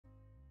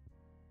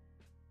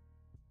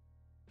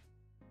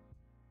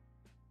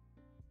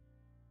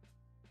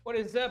What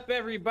is up,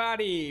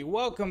 everybody?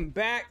 Welcome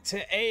back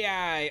to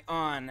AI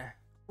on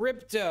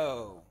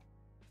Crypto.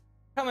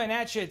 Coming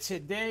at you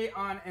today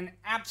on an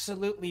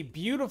absolutely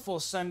beautiful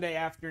Sunday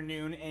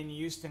afternoon in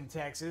Houston,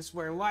 Texas,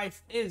 where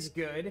life is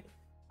good.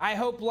 I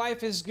hope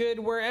life is good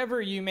wherever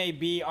you may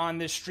be on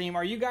this stream.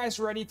 Are you guys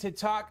ready to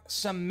talk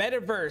some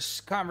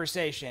metaverse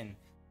conversation,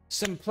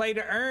 some play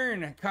to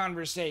earn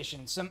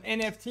conversation, some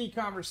NFT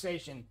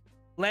conversation?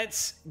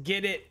 Let's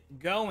get it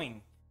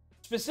going.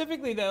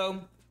 Specifically,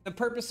 though, the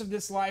purpose of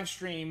this live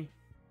stream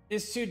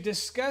is to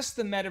discuss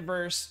the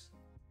metaverse,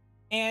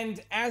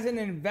 and as an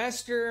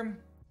investor,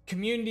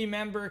 community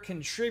member,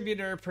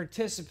 contributor,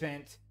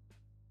 participant,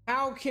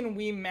 how can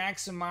we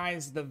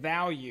maximize the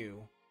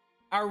value,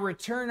 our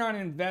return on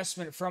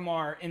investment from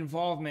our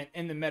involvement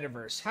in the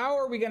metaverse? How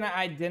are we going to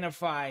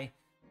identify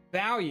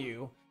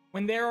value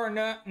when there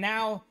are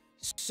now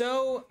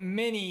so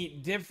many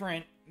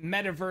different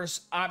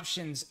metaverse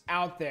options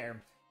out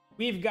there?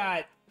 We've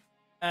got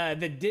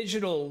the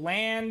digital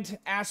land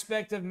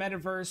aspect of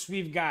metaverse.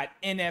 We've got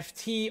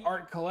NFT,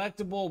 art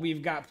collectible.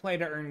 We've got play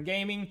to earn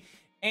gaming,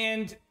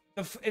 and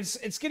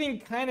it's getting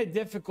kind of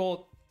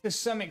difficult to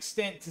some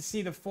extent to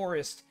see the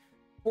forest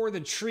for the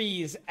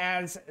trees,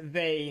 as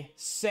they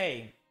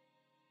say.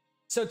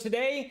 So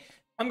today,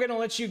 I'm going to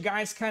let you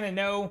guys kind of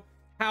know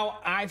how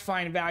I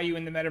find value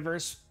in the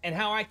metaverse and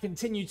how I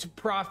continue to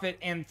profit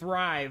and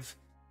thrive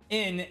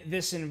in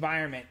this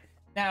environment.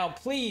 Now,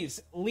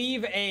 please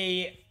leave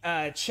a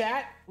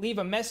chat, leave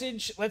a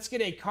message. Let's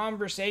get a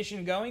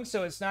conversation going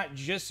so it's not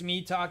just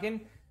me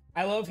talking.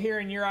 I love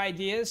hearing your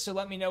ideas, so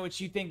let me know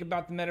what you think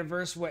about the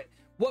metaverse,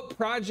 what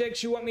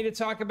projects you want me to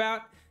talk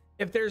about.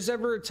 If there's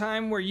ever a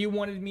time where you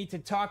wanted me to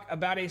talk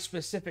about a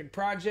specific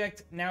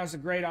project, now's a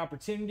great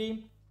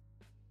opportunity.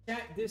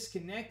 Chat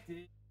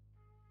disconnected.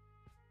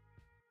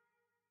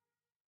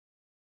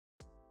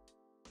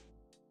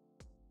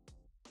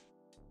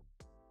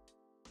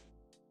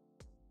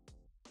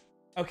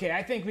 Okay,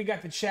 I think we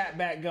got the chat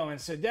back going.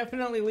 So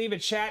definitely leave a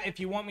chat if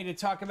you want me to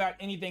talk about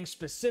anything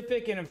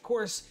specific. And of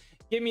course,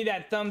 give me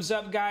that thumbs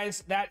up,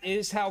 guys. That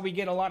is how we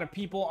get a lot of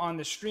people on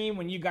the stream.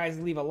 When you guys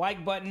leave a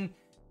like button,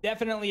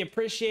 definitely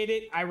appreciate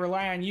it. I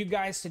rely on you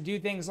guys to do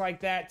things like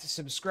that, to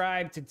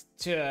subscribe,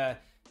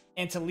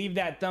 and to leave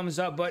that thumbs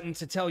up button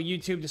to tell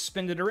YouTube to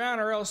spin it around,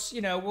 or else,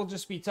 you know, we'll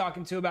just be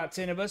talking to about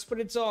 10 of us, but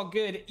it's all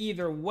good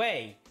either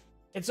way.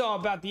 It's all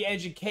about the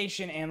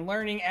education and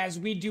learning as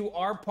we do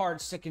our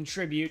parts to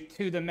contribute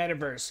to the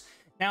metaverse.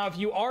 Now, if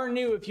you are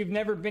new, if you've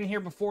never been here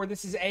before,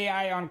 this is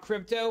AI on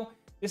Crypto.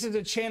 This is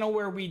a channel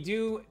where we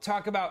do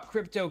talk about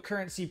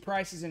cryptocurrency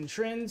prices and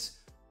trends,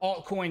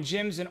 altcoin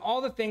gems, and all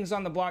the things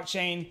on the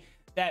blockchain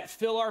that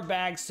fill our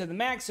bags to the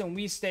max and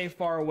we stay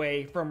far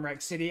away from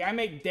Wreck City. I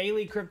make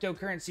daily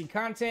cryptocurrency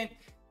content,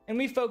 and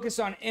we focus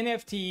on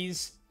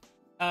NFTs,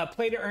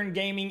 play to earn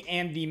gaming,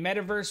 and the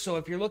metaverse. So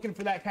if you're looking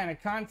for that kind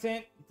of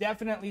content,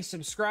 definitely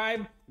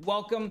subscribe.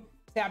 Welcome.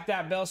 Tap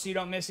that bell so you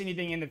don't miss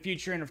anything in the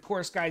future. And of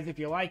course, guys, if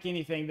you like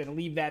anything, then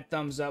leave that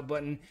thumbs up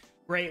button.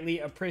 Greatly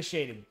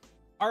appreciated.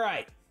 All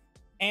right.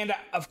 And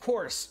of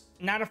course,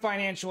 not a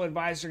financial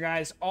advisor,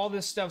 guys. All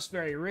this stuff's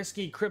very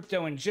risky.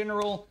 Crypto in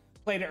general,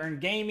 play to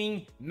earn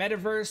gaming,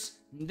 metaverse.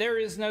 There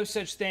is no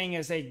such thing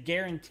as a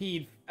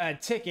guaranteed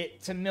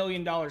ticket to $1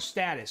 million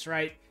status,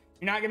 right?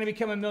 You're not going to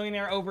become a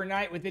millionaire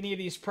overnight with any of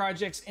these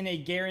projects in a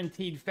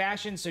guaranteed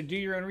fashion. So do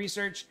your own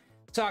research.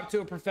 Talk to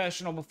a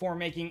professional before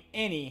making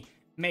any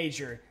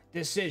major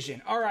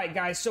decision. All right,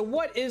 guys. So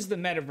what is the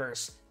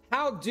metaverse?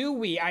 How do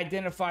we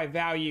identify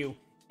value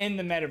in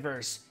the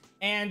metaverse?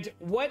 And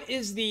what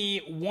is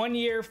the 1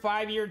 year,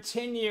 5 year,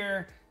 10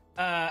 year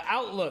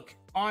outlook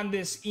on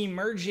this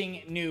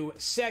emerging new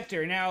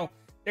sector? Now,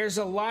 there's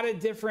a lot of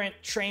different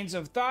trains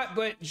of thought,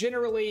 but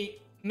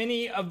generally,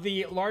 many of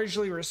the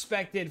largely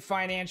respected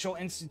financial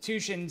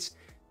institutions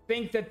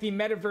think that the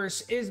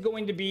metaverse is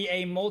going to be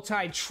a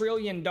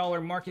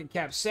multi-trillion-dollar market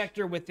cap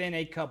sector within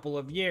a couple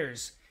of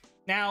years.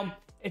 Now,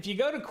 if you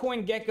go to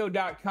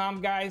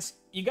CoinGecko.com, guys,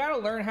 you got to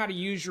learn how to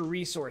use your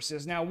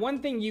resources. Now, one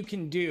thing you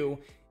can do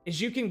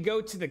is you can go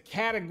to the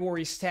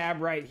categories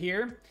tab right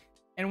here.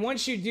 And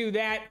once you do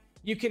that,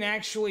 you can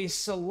actually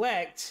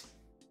select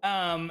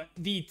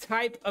the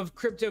type of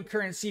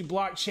cryptocurrency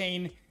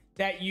blockchain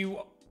that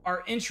you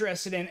are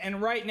interested in.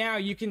 And right now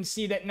you can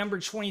see that number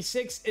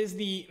 26 is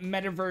the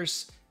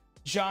metaverse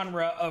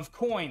genre of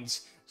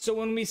coins. So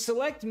when we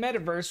select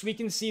metaverse, we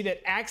can see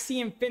that Axie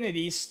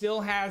Infinity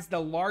still has the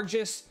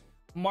largest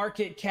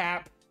market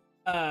cap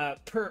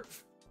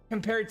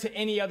compared to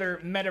any other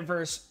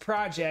metaverse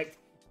project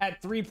at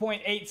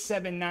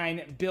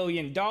 $3.879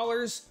 billion.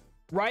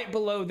 Right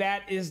below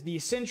that is the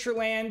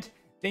Decentraland.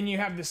 Then you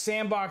have the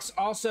Sandbox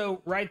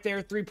also right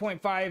there,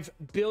 3.5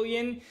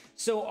 billion.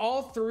 So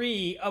all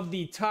three of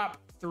the top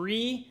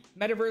 3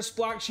 metaverse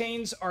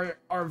blockchains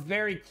are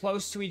very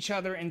close to each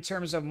other in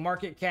terms of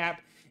market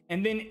cap.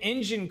 And then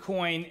Engine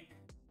Coin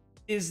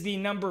is the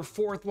number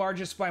 4th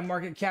largest by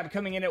market cap,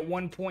 coming in at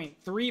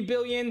 1.3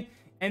 billion.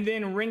 And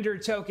then Render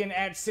Token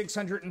at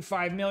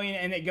 605 million,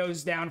 and it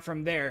goes down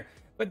from there.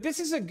 but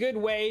this is a good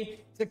way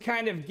to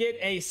kind of get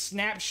a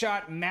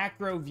snapshot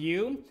macro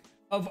view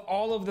of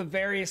all of the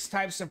various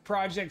types of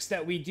projects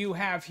that we do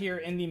have here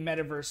in the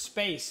metaverse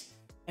space.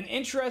 And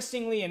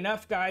interestingly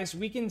enough, guys,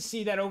 we can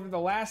see that over the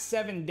last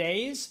 7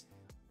 days,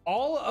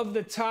 all of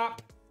the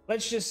top,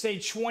 let's just say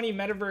 20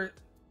 metaverse,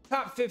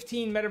 top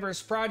 15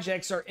 metaverse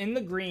projects are in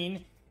the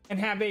green and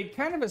have a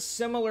kind of a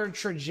similar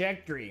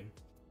trajectory.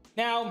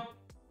 Now,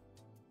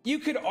 you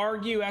could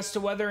argue as to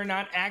whether or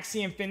not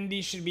Axie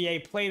Infinity should be a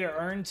play to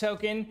earn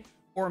token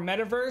or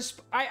metaverse.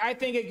 I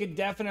think it could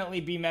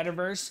definitely be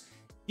metaverse.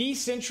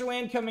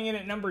 Decentraland coming in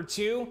at number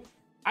 2.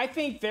 I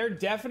think they're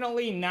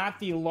definitely not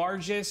the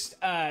largest.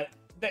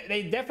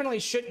 They definitely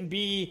shouldn't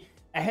be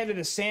ahead of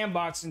the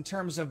Sandbox in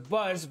terms of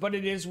buzz, but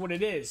it is what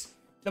it is.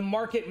 The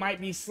market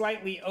might be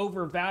slightly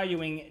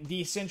overvaluing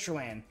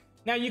Decentraland.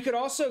 Now, you could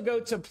also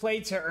go to play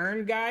to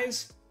earn,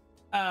 guys.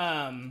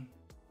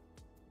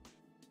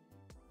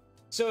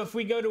 So if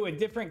we go to a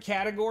different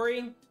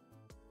category,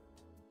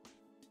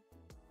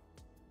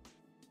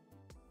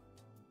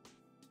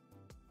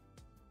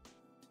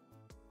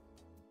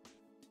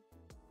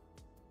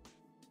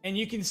 and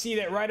you can see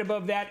that right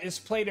above that is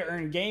play to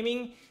earn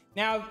gaming.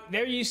 Now,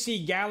 there you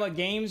see Gala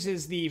Games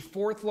is the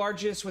 4th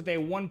largest with a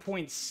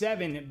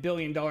 $1.7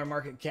 billion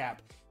market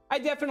cap. I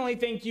definitely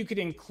think you could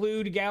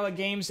include Gala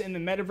Games in the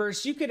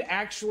metaverse. You could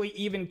actually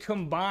even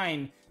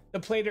combine the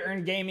play to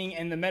earn gaming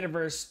and the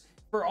metaverse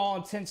for all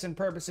intents and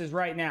purposes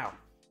right now.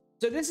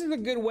 So this is a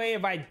good way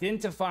of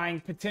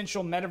identifying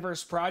potential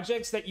metaverse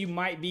projects that you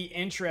might be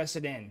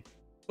interested in.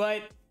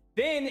 But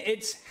then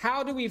it's,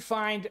 how do we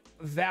find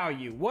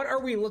value? What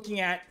are we looking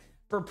at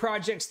for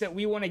projects that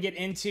we want to get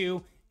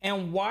into?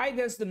 And why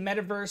does the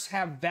metaverse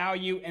have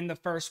value in the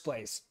first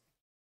place?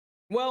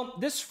 Well,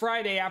 this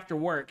Friday after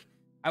work,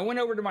 I went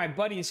over to my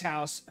buddy's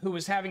house who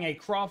was having a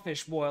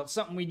crawfish boil. It's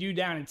something we do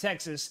down in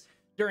Texas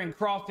during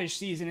crawfish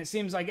season. It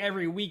seems like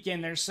every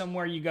weekend there's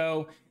somewhere you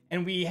go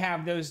and we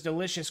have those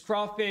delicious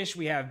crawfish,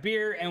 we have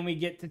beer, and we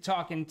get to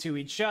talking to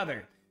each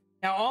other.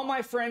 Now, all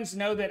my friends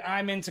know that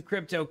I'm into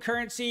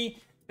cryptocurrency.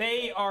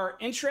 They are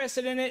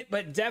interested in it,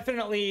 but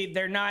definitely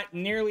they're not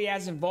nearly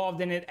as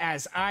involved in it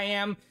as I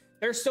am.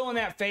 They're still in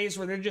that phase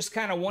where they're just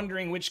kind of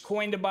wondering which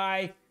coin to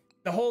buy.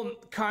 The whole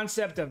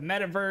concept of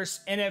metaverse,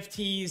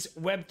 NFTs,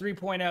 Web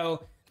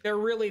 3.0,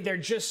 they're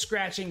just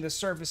scratching the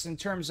surface in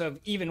terms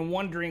of even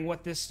wondering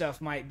what this stuff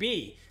might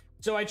be.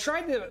 So I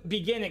tried to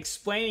begin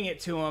explaining it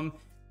to them,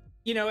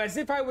 you know, as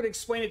if I would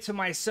explain it to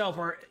myself,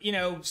 or, you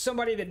know,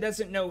 somebody that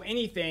doesn't know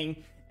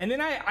anything. And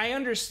then I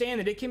understand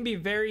that it can be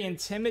very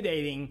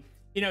intimidating,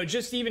 you know,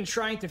 just even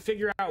trying to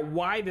figure out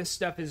why this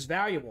stuff is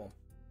valuable.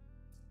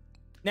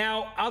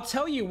 Now, I'll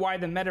tell you why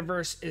the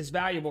metaverse is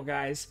valuable,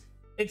 guys.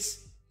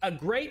 It's a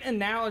great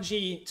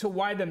analogy to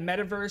why the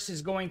metaverse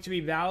is going to be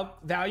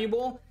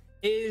valuable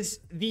is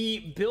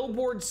the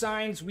billboard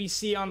signs we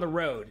see on the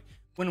road.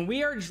 When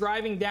we are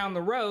driving down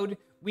the road,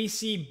 we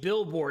see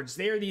billboards.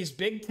 They are these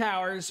big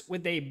towers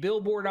with a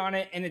billboard on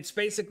it, and it's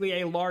basically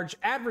a large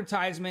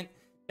advertisement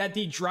that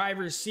the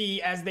drivers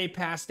see as they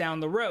pass down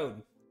the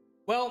road.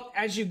 Well,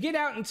 as you get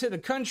out into the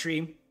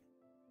country,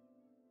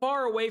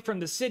 far away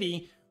from the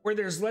city, where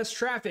there's less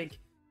traffic,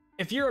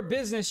 if you're a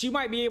business, you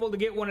might be able to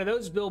get one of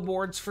those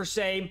billboards for,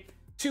 say,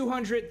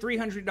 $200,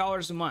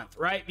 $300 a month,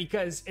 right?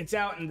 Because it's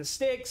out in the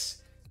sticks.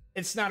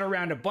 It's not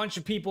around a bunch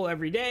of people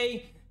every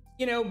day,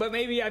 you know, but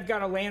maybe I've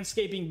got a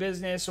landscaping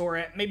business,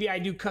 or maybe I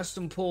do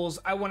custom pools.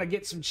 I want to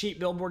get some cheap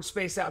billboard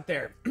space out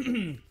there.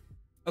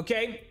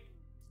 Okay.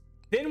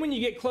 Then when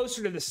you get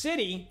closer to the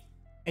city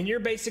and you're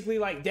basically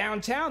like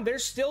downtown,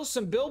 there's still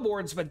some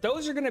billboards, but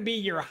those are going to be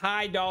your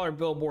high dollar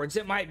billboards.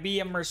 It might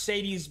be a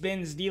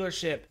Mercedes-Benz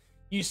dealership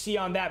you see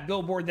on that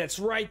billboard that's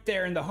right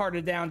there in the heart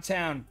of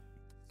downtown,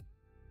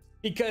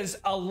 because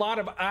a lot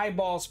of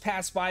eyeballs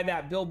pass by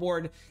that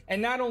billboard.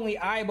 And not only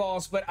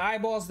eyeballs, but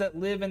eyeballs that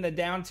live in the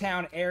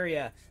downtown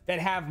area that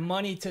have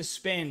money to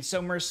spend.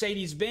 So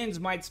Mercedes-Benz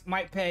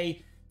might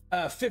pay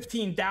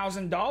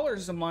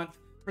 $15,000 a month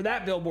for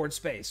that billboard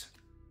space.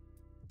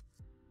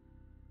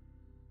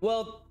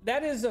 Well,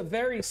 that is a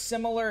very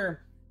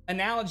similar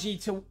analogy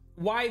to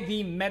why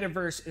the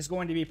metaverse is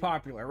going to be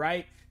popular,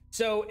 right?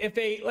 So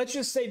let's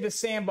just say the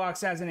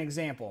Sandbox as an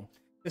example.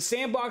 The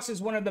Sandbox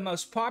is one of the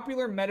most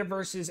popular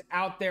metaverses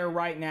out there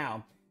right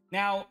now.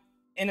 Now,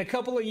 in a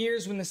couple of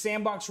years, when the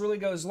Sandbox really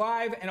goes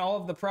live and all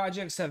of the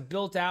projects have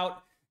built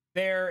out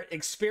their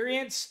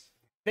experience,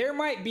 there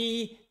might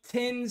be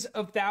tens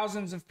of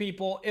thousands of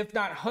people, if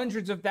not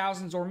hundreds of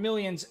thousands or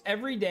millions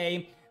every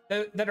day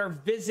that are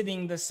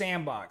visiting the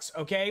Sandbox,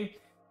 okay?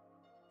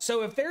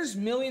 So if there's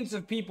millions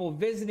of people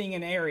visiting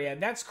an area,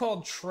 that's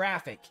called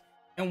traffic.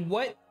 And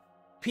what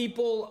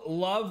people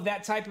love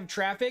that type of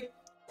traffic?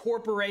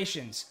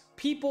 Corporations.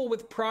 People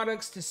with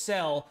products to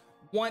sell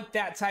want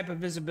that type of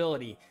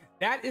visibility.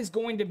 That is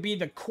going to be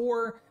the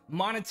core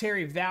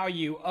monetary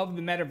value of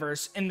the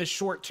metaverse in the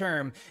short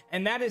term.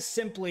 And that is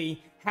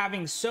simply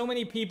having so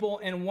many people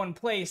in one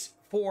place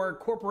for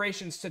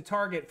corporations to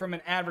target from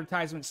an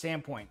advertisement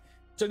standpoint.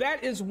 So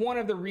that is one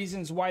of the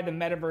reasons why the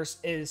metaverse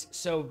is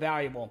so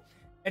valuable.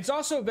 It's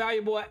also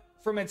valuable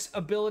from its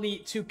ability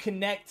to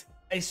connect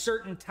a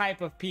certain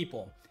type of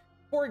people.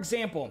 For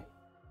example,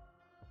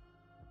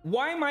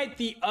 why might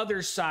the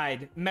other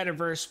side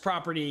metaverse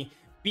property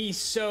be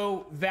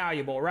so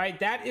valuable, right?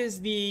 That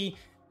is the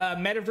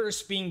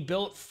metaverse being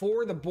built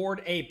for the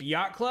Bored Ape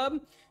Yacht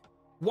Club.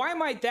 Why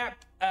might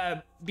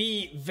that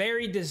be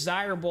very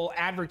desirable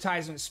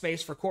advertisement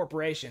space for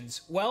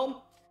corporations?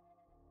 Well,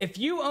 if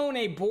you own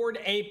a Bored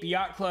Ape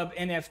Yacht Club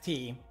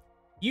NFT,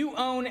 you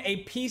own a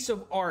piece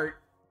of art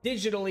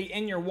digitally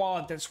in your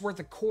wallet that's worth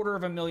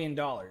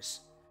 $250,000.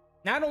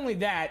 Not only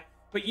that,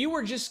 but you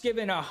were just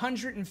given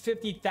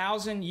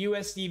 150,000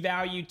 USD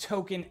value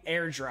token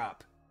airdrop.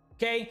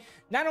 Okay,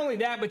 not only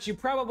that, but you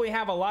probably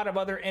have a lot of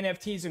other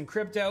NFTs in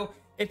crypto.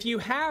 If you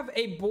have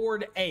a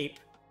Bored Ape,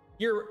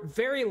 you're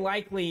very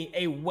likely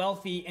a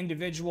wealthy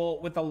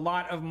individual with a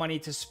lot of money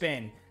to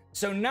spend.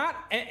 So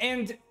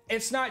and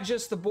it's not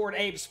just the Bored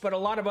Apes, but a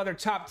lot of other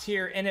top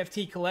tier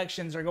NFT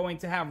collections are going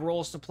to have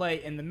roles to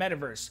play in the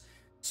metaverse.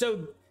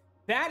 So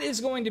that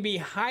is going to be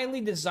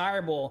highly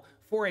desirable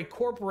for a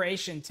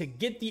corporation to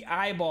get the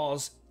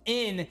eyeballs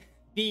in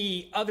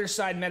the other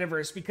side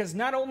metaverse, because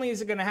not only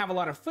is it going to have a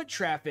lot of foot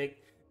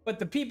traffic, but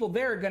the people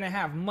there are going to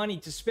have money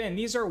to spend.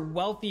 These are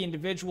wealthy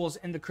individuals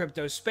in the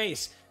crypto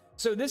space.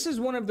 So this is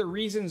one of the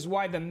reasons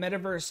why the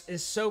metaverse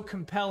is so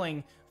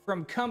compelling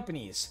from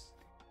companies.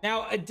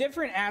 Now, a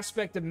different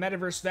aspect of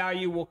metaverse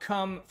value will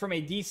come from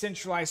a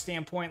decentralized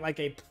standpoint, like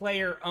a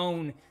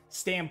player-owned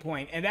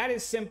standpoint. And that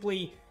is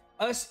simply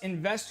us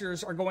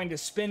investors are going to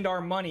spend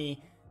our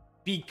money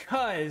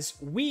because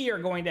we are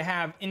going to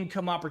have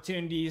income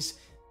opportunities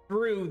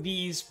through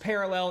these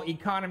parallel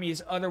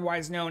economies,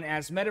 otherwise known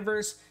as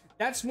metaverse.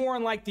 That's more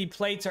on like the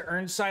play to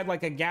earn side,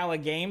 like a Gala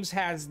Games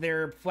has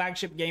their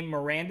flagship game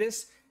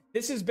Mirandus.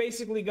 This is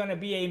basically going to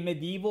be a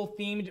medieval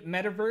themed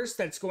metaverse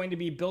that's going to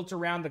be built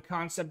around the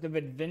concept of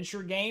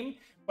adventure game,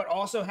 but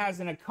also has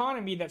an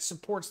economy that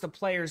supports the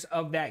players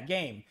of that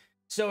game.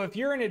 So if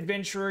you're an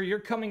adventurer, you're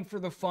coming for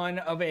the fun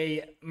of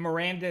a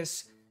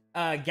Mirandus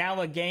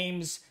Gala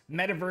Games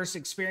metaverse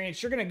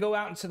experience, you're going to go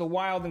out into the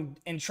wild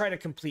and try to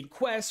complete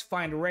quests,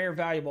 find rare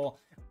valuable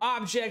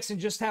objects, and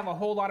just have a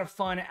whole lot of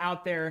fun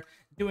out there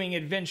doing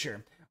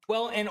adventure.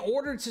 Well, in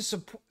order to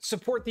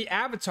support the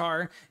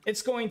avatar,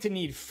 it's going to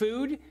need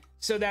food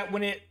so that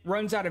when it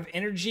runs out of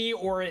energy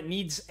or it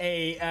needs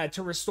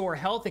to restore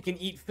health, it can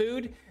eat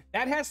food.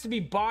 That has to be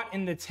bought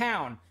in the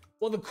town.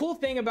 Well, the cool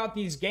thing about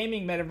these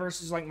gaming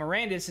metaverses like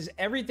Mirandus is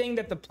everything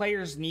that the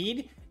players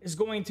need is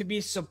going to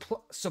be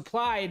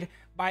supplied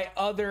by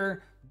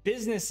other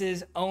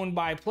businesses owned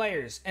by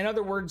players. In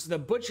other words, the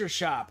butcher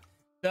shop,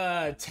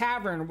 the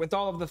tavern with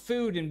all of the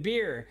food and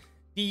beer,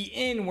 the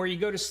inn where you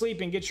go to sleep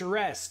and get your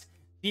rest,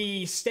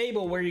 the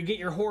stable where you get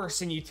your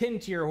horse and you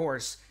tend to your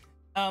horse,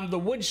 the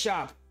wood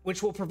shop,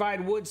 which will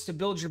provide woods to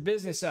build your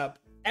business up.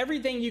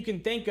 Everything you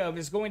can think of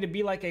is going to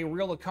be like a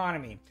real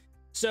economy.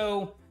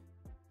 So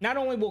not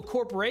only will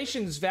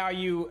corporations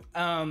value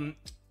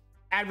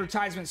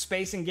advertisement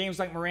space in games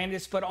like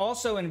Mirandus, but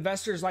also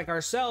investors like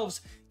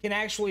ourselves can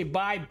actually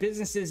buy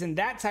businesses in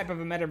that type of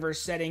a metaverse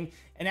setting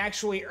and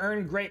actually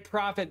earn great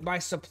profit by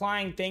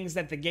supplying things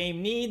that the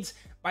game needs,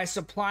 by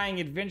supplying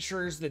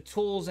adventurers the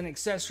tools and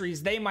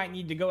accessories they might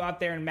need to go out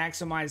there and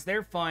maximize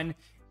their fun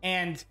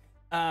and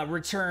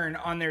return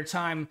on their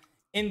time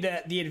in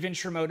the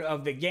adventure mode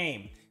of the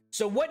game.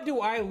 So what do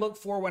I look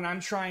for when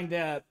I'm trying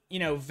to,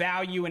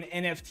 value an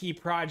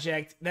NFT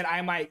project that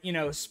I might,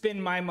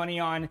 spend my money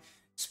on,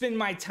 spend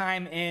my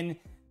time in,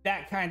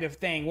 that kind of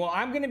thing? Well,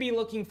 I'm going to be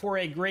looking for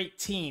a great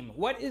team.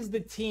 What is the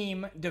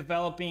team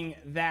developing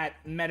that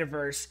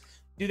metaverse?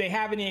 Do they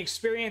have any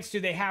experience? Do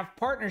they have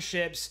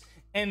partnerships?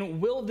 And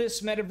will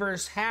this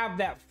metaverse have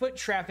that foot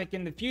traffic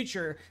in the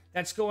future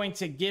that's going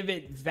to give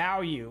it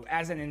value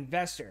as an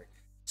investor?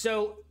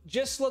 So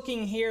just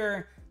looking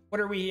here,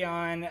 what are we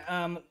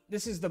on?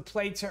 This is the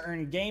play to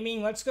earn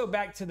gaming. Let's go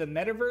back to the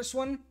metaverse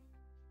one.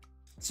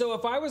 So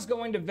if I was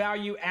going to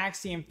value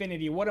Axie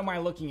Infinity, what am I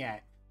looking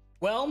at?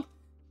 Well,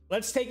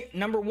 let's take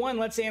number one.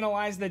 Let's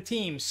analyze the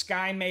team,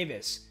 Sky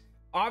Mavis.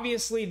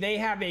 Obviously, they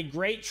have a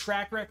great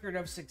track record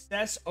of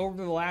success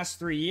over the last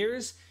 3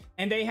 years,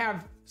 and they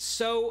have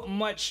so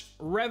much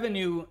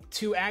revenue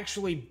to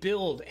actually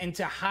build and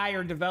to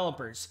hire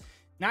developers.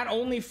 Not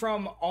only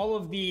from all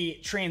of the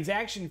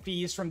transaction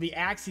fees from the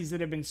Axies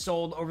that have been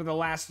sold over the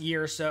last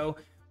year or so,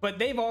 but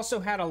they've also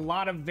had a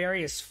lot of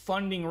various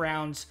funding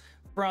rounds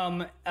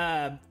from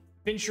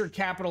venture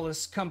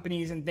capitalist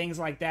companies and things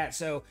like that.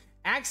 So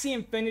Axie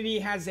Infinity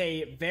has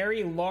a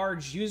very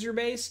large user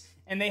base,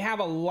 and they have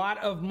a lot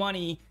of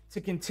money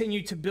to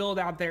continue to build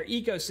out their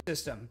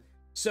ecosystem.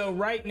 So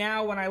right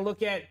now, when I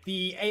look at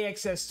the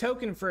AXS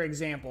token, for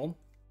example,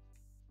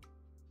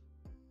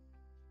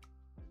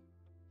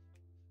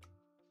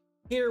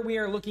 here we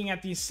are looking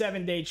at the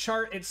 7-day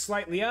chart. It's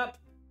slightly up,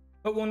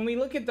 but when we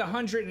look at the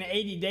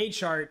 180-day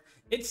chart,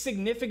 it's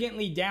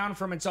significantly down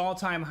from its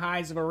all-time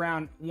highs of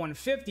around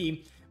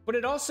 150, but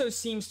it also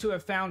seems to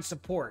have found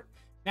support.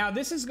 Now,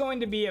 this is going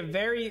to be a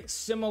very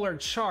similar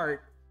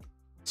chart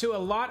to a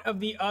lot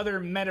of the other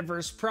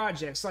metaverse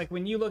projects. Like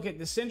when you look at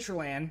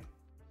Decentraland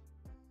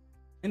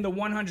in the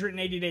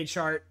 180-day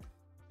chart,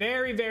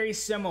 very, very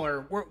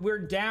similar. We're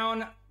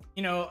down,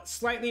 you know,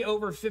 slightly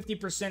over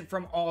 50%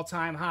 from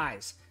all-time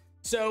highs.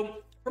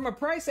 So from a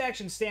price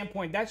action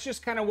standpoint, that's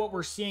just kind of what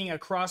we're seeing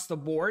across the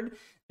board.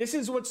 This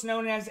is what's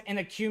known as an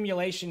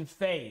accumulation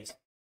phase.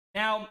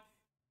 Now,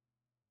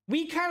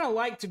 we kind of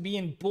like to be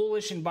in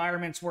bullish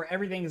environments where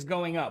everything is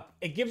going up.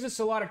 It gives us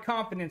a lot of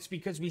confidence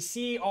because we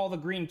see all the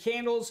green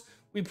candles,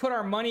 we put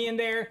our money in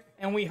there,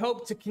 and we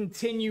hope to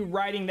continue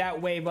riding that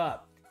wave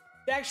up.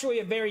 It's actually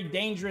a very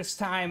dangerous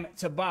time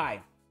to buy.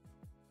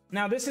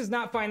 Now, this is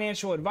not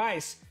financial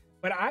advice,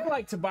 but I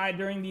like to buy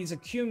during these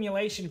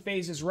accumulation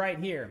phases right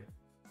here.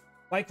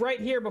 Like right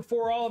here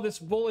before all of this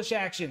bullish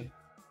action.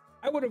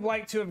 I would have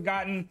liked to have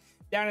gotten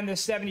down in the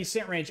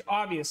 70-cent range,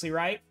 obviously,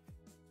 right?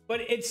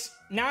 But it's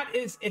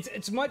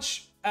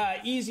much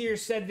easier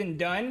said than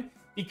done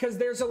because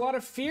there's a lot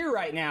of fear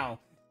right now.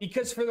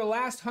 Because for the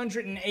last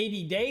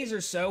 180 days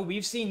or so,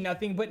 we've seen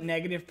nothing but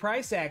negative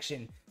price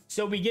action.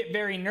 So we get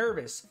very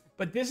nervous.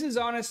 But this is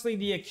honestly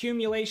the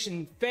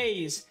accumulation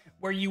phase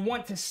where you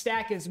want to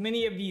stack as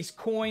many of these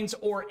coins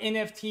or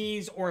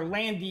NFTs or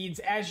land deeds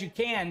as you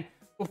can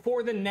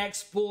before the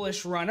next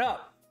bullish run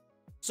up.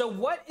 So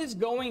what is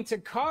going to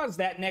cause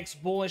that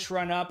next bullish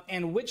run up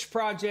and which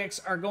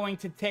projects are going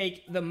to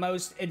take the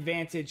most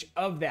advantage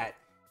of that?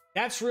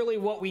 That's really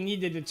what we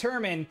need to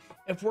determine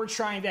if we're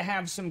trying to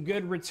have some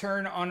good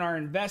return on our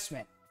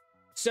investment.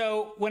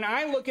 So when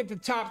I look at the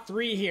top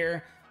three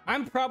here,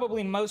 I'm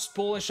probably most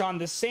bullish on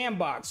the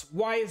Sandbox.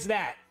 Why is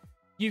that?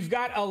 You've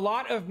got a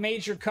lot of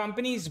major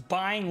companies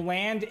buying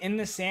land in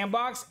the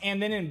Sandbox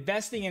and then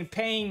investing and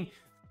paying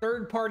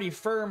third-party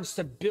firms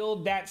to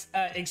build that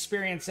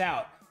experience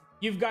out.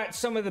 You've got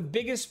some of the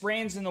biggest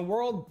brands in the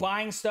world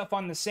buying stuff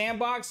on the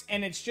Sandbox,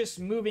 and it's just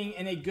moving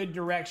in a good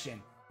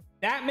direction.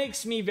 That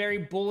makes me very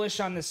bullish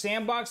on the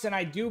Sandbox, and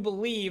I do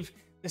believe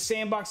the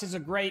Sandbox is a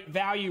great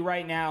value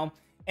right now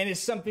and is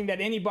something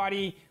that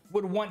anybody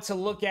would want to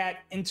look at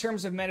in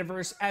terms of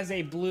Metaverse as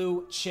a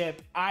blue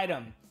chip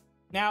item.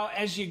 Now,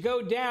 as you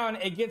go down,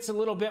 it gets a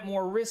little bit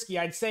more risky.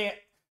 I'd say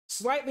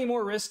slightly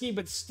more risky,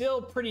 but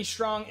still pretty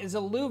strong is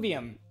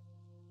Illuvium.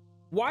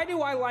 Why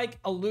do I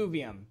like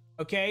Illuvium?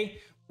 Okay.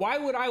 Why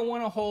would I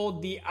want to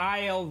hold the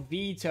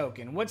ILV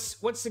token? What's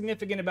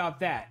significant about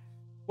that?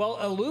 Well,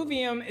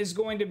 Illuvium is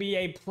going to be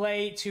a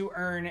play to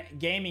earn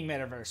gaming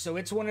metaverse. So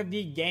it's one of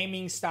the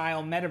gaming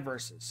style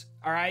metaverses.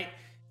 All right.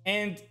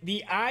 And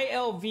the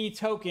ILV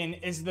token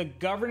is the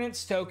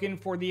governance token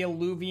for the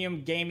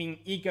Illuvium gaming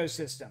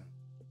ecosystem.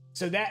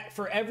 So that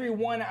for every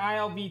one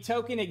ILV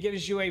token, it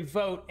gives you a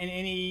vote in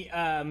any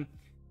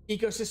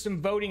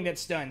ecosystem voting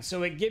that's done.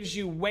 So it gives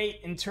you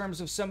weight in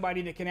terms of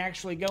somebody that can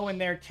actually go in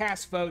there,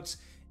 cast votes,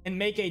 and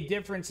make a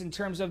difference in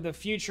terms of the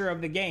future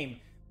of the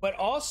game. But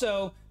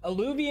also,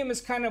 Illuvium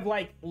is kind of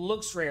like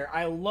looks rare.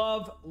 I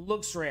love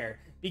looks rare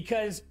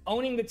because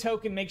owning the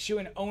token makes you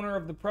an owner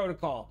of the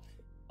protocol.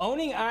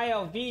 Owning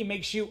ILV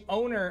makes you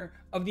owner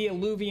of the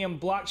Illuvium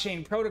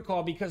blockchain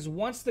protocol because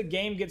once the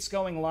game gets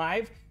going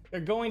live,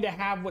 they're going to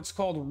have what's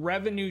called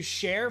revenue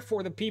share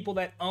for the people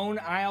that own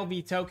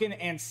ILV token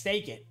and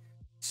stake it.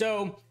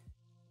 So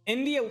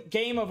in the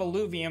game of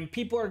Illuvium,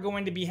 people are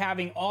going to be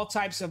having all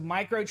types of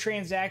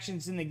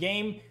microtransactions in the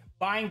game,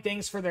 buying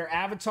things for their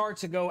avatar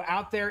to go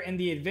out there in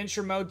the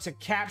adventure mode to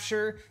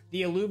capture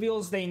the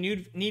alluvials they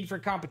need for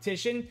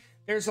competition.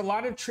 There's a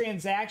lot of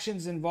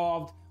transactions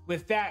involved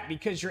with that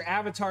because your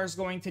avatar is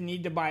going to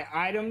need to buy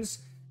items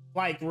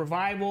like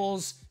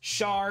revivals,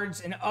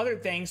 shards, and other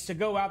things to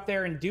go out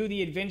there and do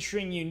the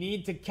adventuring you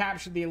need to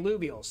capture the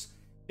alluvials.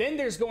 Then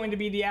there's going to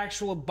be the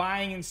actual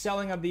buying and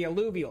selling of the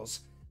alluvials.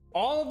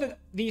 All of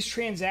these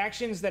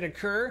transactions that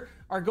occur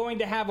are going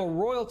to have a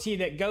royalty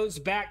that goes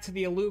back to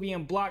the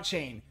Illuvium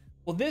blockchain.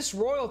 Well, this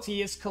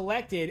royalty is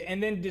collected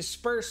and then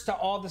dispersed to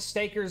all the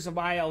stakers of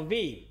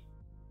ILV.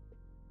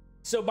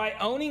 So by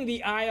owning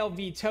the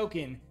ILV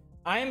token,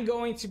 I am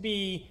going to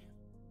be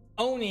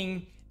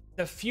owning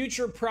the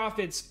future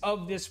profits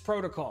of this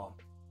protocol.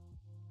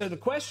 So the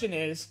question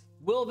is,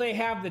 will they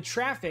have the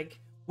traffic?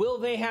 Will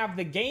they have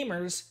the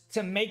gamers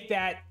to make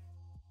that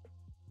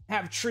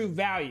have true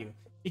value?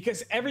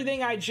 Because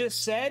everything I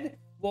just said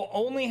will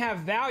only have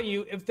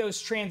value if those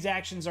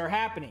transactions are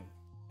happening.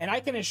 And I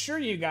can assure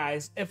you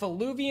guys, if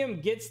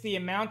Illuvium gets the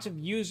amount of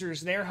users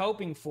they're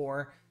hoping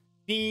for,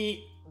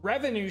 the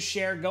revenue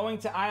share going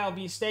to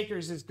ILV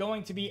stakers is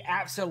going to be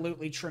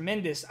absolutely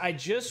tremendous. I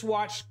just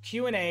watched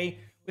Q&A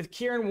with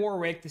Kieran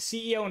Warwick, the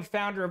CEO and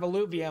founder of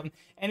Illuvium,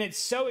 and it's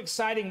so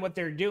exciting what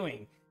they're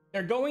doing.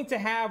 They're going to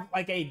have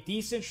like a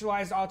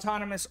decentralized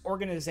autonomous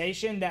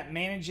organization that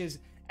manages.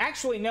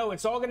 Actually, no,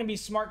 it's all going to be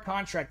smart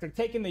contract. They're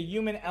taking the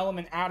human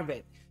element out of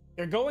it.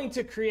 They're going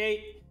to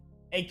create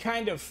a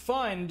kind of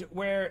fund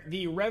where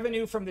the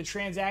revenue from the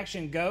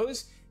transaction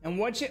goes, and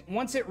once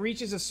it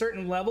reaches a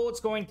certain level,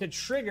 it's going to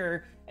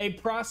trigger a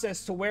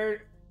process to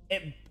where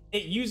it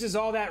uses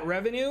all that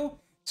revenue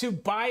to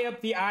buy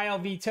up the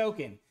ILV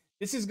token.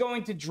 This is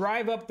going to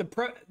drive up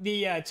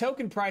the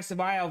token price of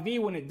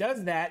ILV when it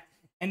does that.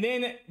 And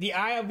then the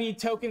ILV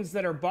tokens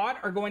that are bought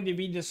are going to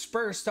be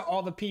dispersed to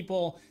all the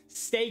people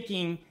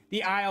staking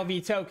the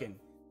ILV token.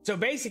 So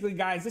basically,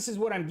 guys, this is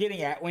what I'm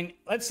getting at. When,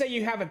 let's say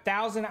you have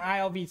 1,000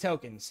 ILV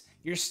tokens,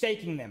 you're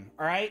staking them,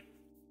 all right?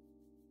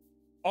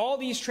 All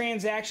these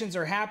transactions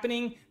are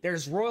happening.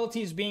 There's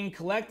royalties being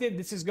collected.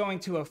 This is going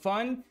to a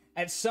fund.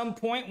 At some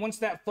point, once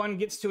that fund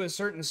gets to a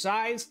certain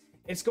size,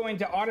 it's going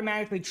to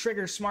automatically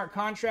trigger smart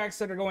contracts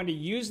that are going to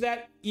use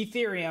that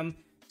Ethereum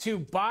to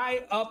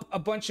buy up a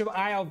bunch of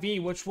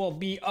ILV, which will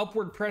be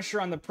upward pressure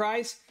on the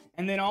price.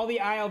 And then all the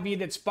ILV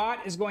that's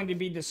bought is going to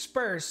be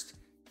dispersed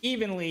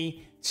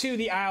evenly to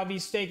the ILV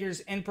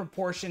stakers in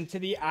proportion to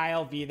the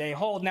ILV they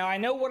hold. Now, I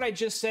know what I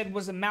just said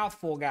was a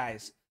mouthful,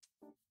 guys,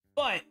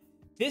 but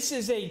this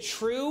is a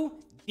true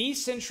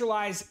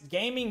decentralized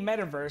gaming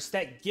metaverse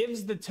that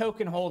gives the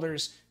token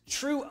holders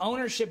true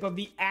ownership of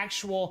the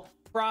actual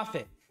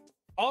profit.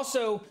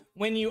 Also,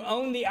 when you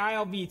own the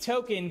ILV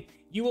token,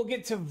 you will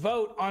get to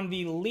vote on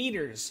the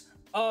leaders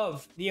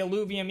of the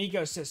Illuvium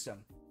ecosystem,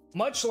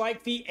 much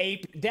like the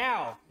Ape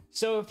DAO.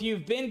 So if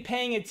you've been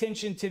paying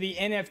attention to the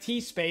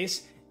NFT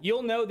space,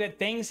 you'll know that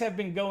things have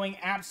been going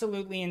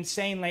absolutely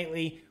insane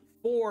lately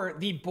for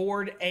the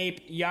Bored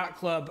Ape Yacht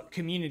Club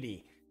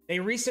community. They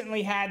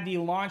recently had the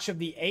launch of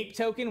the Ape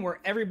token, where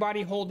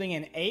everybody holding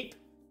an ape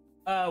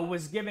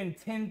was given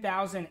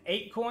 10,000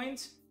 ape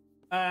coins.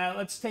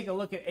 Let's take a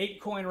look at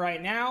Ape coin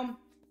right now.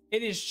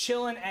 It is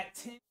chilling at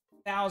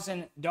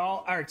 $10,000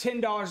 or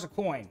 $10 a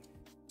coin.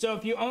 So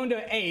if you owned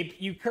an ape,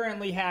 you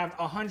currently have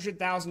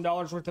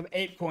 $100,000 worth of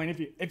ape coin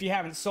if you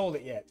haven't sold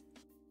it yet.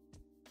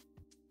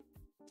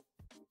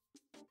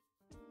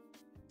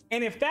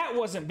 And if that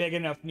wasn't big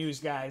enough news,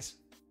 guys,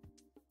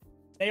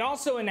 they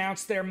also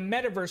announced their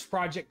metaverse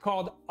project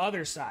called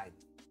Otherside.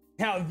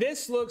 Now,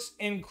 this looks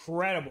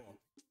incredible.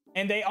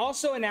 And they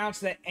also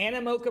announced that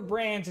Animoca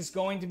Brands is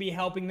going to be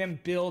helping them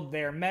build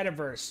their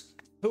metaverse.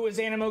 Who is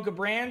Animoca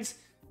Brands?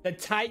 The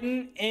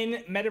titan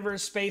in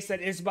metaverse space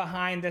that is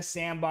behind the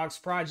Sandbox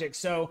project.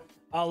 So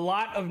a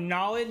lot of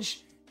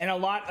knowledge and a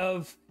lot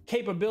of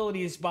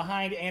capabilities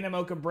behind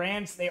Animoca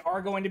Brands. They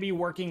are going to be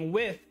working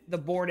with the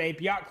Bored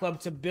Ape Yacht Club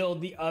to build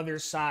the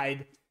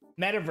Otherside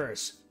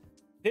metaverse.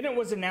 Then it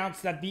was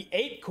announced that the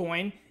Ape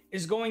coin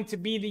is going to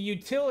be the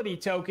utility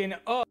token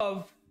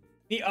of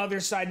the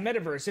Otherside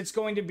metaverse. It's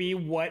going to be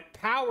what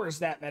powers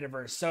that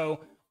metaverse.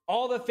 So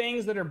all the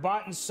things that are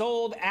bought and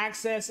sold,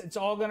 access, it's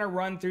all going to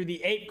run through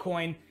the Ape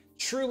coin.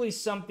 Truly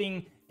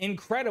something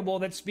incredible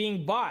that's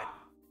being bought.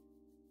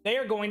 They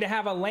are going to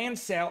have a land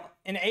sale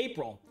in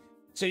April.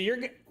 So you're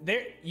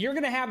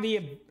going to have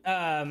the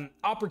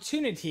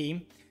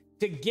opportunity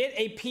to get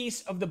a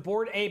piece of the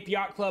Bored Ape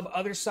Yacht Club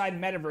Otherside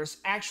metaverse,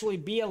 actually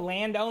be a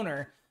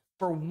landowner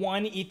for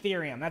 1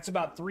 Ethereum. That's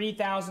about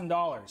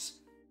 $3,000.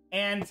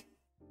 And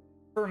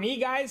for me,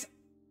 guys,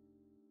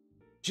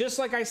 just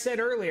like I said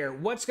earlier,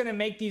 what's going to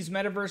make these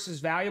metaverses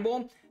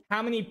valuable?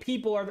 How many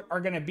people are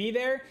going to be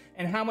there,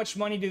 and how much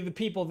money do the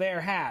people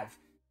there have?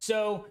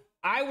 So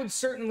I would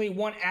certainly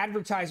want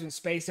advertisement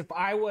space. If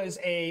I was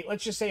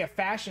let's just say a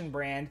fashion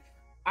brand,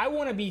 I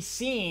want to be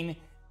seen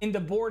in the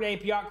Bored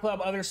Ape Yacht Club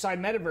Otherside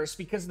metaverse,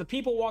 because the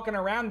people walking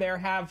around there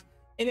have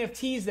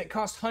NFTs that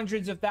cost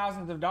hundreds of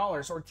thousands of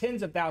dollars or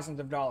tens of thousands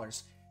of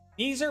dollars.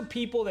 These are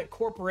people that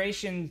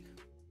corporations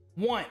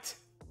want.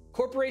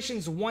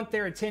 Corporations want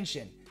their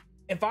attention.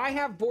 If I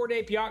have Bored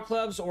Ape Yacht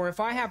Clubs, or if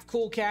I have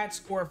Cool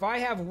Cats, or if I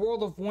have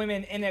World of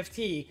Women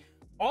NFT,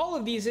 all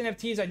of these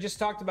NFTs I just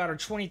talked about are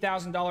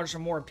 $20,000 or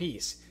more a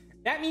piece.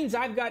 That means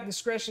I've got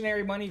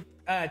discretionary money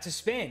to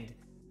spend.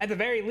 At the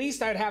very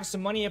least, I'd have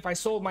some money if I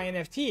sold my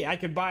NFT. I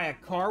could buy a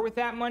car with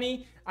that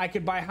money. I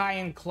could buy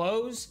high-end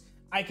clothes.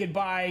 I could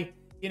buy,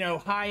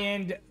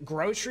 high-end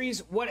groceries,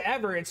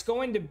 whatever. It's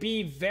going to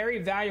be very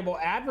valuable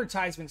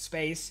advertisement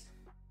space,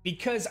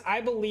 because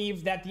I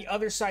believe that the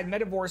Otherside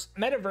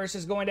metaverse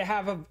is going to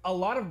have a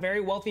lot of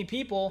very wealthy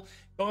people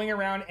going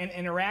around and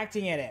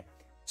interacting in it.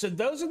 So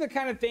those are the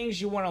kind of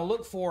things you want to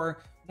look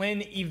for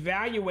when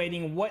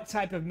evaluating what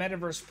type of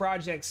metaverse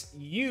projects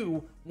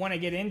you want to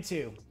get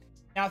into.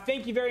 Now,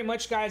 thank you very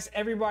much, guys,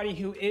 everybody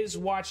who is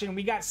watching.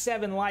 We got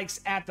 7 likes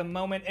at the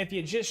moment. If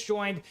you just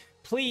joined,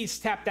 please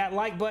tap that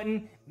like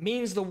button.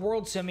 Means the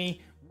world to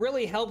me.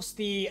 Really helps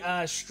the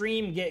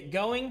stream get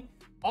going.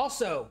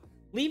 Also,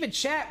 leave a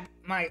chat,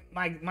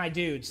 my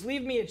dudes.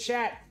 Leave me a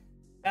chat.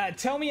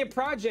 Tell me a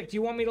project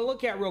you want me to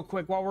look at real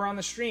quick while we're on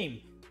the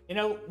stream.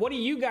 What do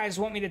you guys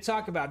want me to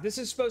talk about? This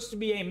is supposed to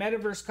be a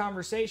metaverse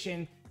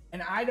conversation,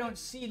 and I don't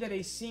see that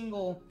a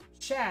single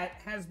chat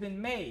has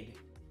been made.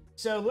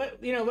 So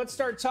let's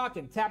start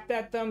talking. Tap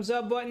that thumbs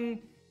up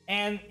button,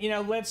 and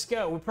let's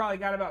go. We probably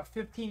got about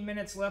 15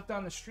 minutes left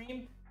on the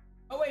stream.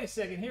 Oh, wait a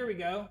second. Here we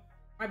go.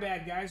 My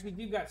bad, guys. We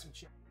do got some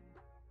chat.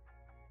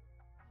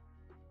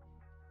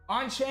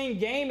 On-Chain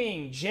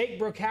Gaming, Jake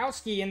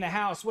Brokowski in the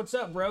house. What's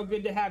up, bro?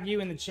 Good to have you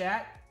in the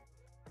chat.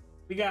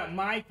 We got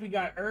Mike, we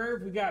got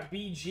Irv, we got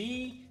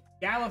BG,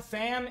 Gala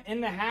Fam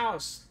in the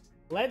house.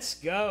 Let's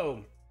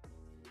go.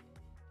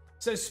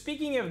 So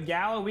speaking of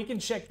Gala, we can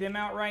check them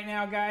out right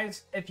now,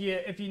 guys. If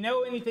you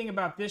know anything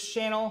about this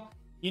channel,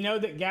 you know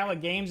that Gala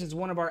Games is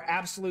one of our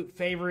absolute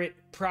favorite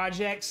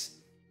projects.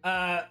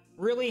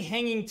 Really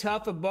hanging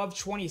tough above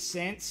 20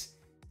 cents.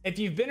 If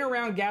you've been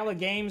around Gala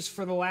Games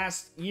for the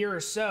last year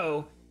or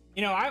so,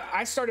 you know,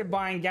 I started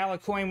buying Gala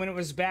coin when it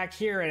was back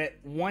here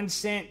at 1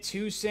 cent,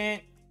 2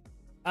 cent,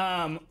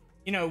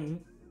 you know,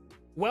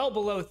 well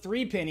below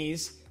 3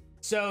 pennies.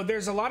 So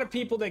there's a lot of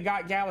people that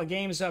got Gala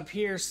Games up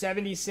here,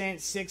 70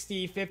 cents,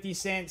 60, 50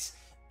 cents,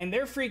 and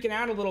they're freaking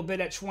out a little bit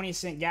at 20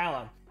 cent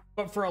Gala.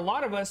 But for a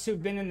lot of us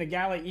who've been in the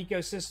Gala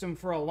ecosystem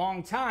for a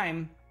long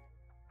time,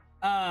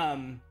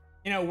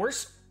 you know,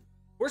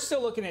 we're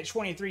still looking at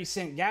 23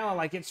 cent Gala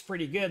like it's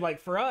pretty good.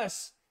 Like for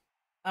us,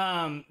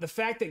 the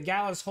fact that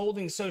Gala's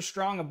holding so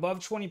strong above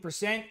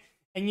 20%,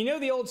 and you know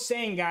the old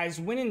saying, guys,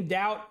 when in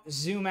doubt,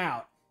 zoom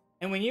out.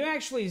 And when you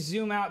actually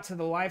zoom out to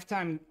the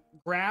lifetime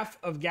graph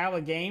of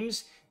Gala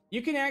Games,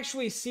 you can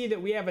actually see that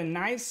we have a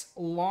nice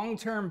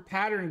long-term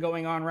pattern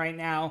going on right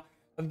now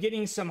of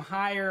getting some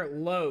higher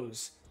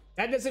lows.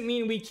 That doesn't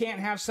mean we can't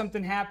have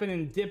something happen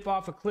and dip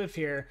off a cliff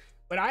here,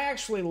 but I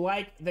actually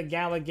like the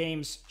Gala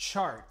Games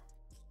chart.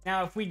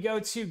 Now, if we go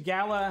to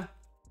Gala.games,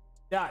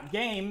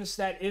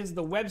 that is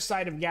the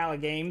website of Gala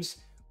Games,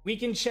 we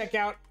can check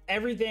out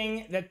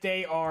everything that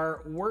they are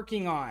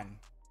working on.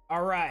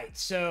 All right,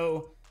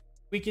 so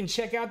we can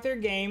check out their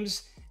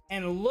games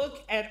and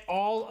look at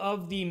all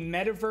of the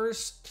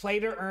Metaverse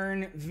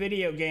play-to-earn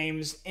video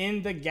games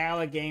in the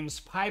Gala Games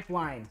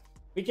pipeline.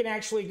 We can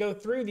actually go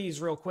through these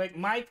real quick.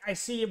 Mike, I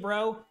see you,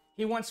 bro.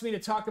 He wants me to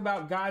talk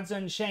about Gods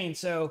Unchained,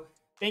 so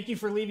thank you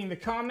for leaving the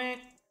comment.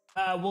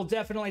 We'll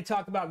definitely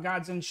talk about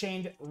Gods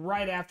Unchained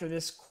right after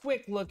this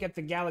quick look at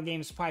the Gala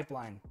Games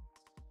pipeline.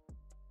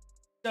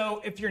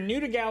 So if you're new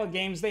to Gala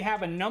Games, they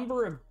have a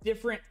number of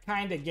different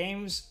kind of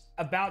games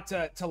about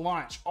to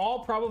launch, all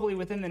probably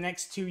within the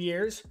next 2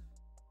 years,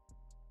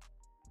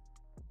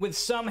 with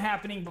some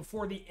happening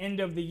before the end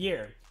of the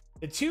year.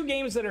 The 2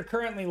 games that are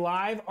currently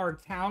live are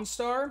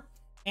Townstar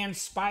and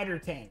Spider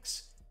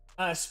Tanks.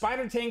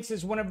 Spider Tanks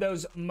is one of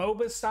those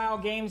MOBA style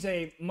games,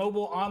 a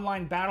mobile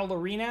online battle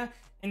arena,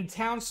 and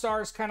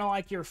Townstar is kind of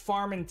like your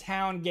farm and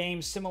town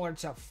game similar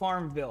to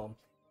Farmville.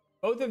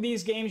 Both of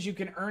these games you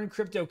can earn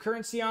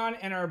cryptocurrency on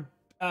and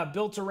are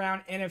built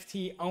around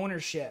NFT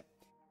ownership.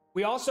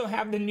 We also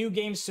have the new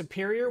game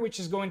Superior, which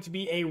is going to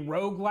be a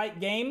roguelike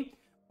game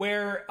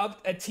where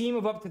a team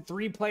of up to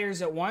 3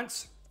 players at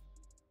once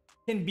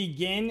can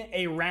begin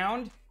a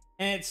round.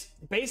 And it's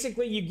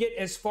basically you get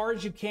as far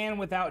as you can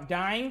without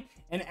dying.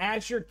 And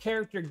as your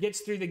character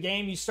gets through the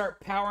game, you start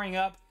powering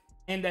up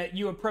and that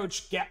you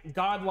approach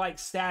godlike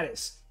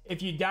status.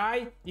 If you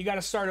die, you got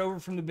to start over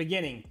from the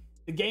beginning.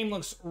 The game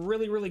looks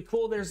really, really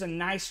cool. There's a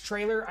nice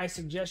trailer. I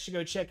suggest you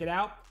go check it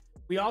out.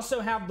 We also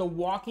have the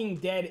Walking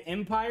Dead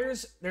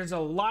Empires. There's a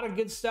lot of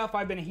good stuff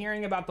I've been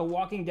hearing about the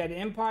Walking Dead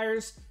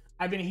Empires.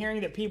 I've been hearing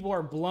that people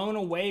are blown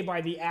away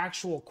by the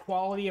actual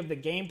quality of the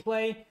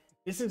gameplay.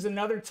 This is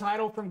another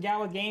title from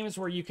Gala Games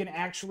where you can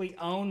actually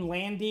own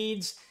land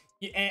deeds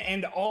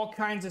and all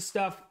kinds of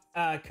stuff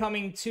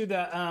coming to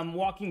the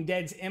Walking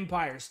Dead's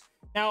Empires.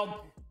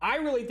 Now, I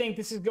really think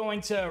this is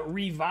going to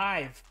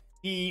revive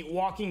the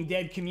Walking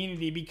Dead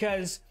community,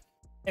 because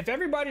if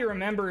everybody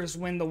remembers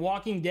when the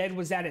Walking Dead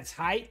was at its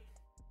height,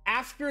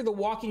 after the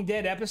Walking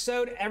Dead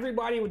episode,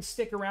 everybody would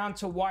stick around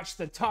to watch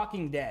The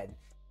Talking Dead.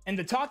 And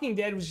The Talking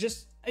Dead was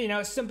just, you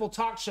know, a simple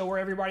talk show where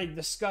everybody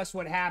discussed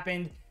what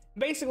happened.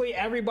 Basically,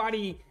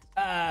 everybody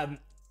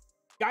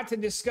got to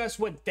discuss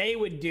what they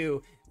would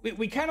do.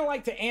 We kind of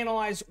like to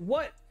analyze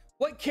what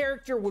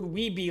character would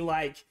we be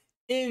like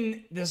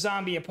in the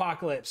zombie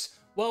apocalypse.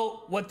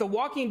 Well, what the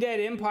Walking Dead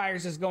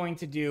Empires is going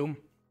to do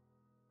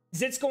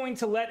is it's going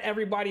to let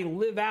everybody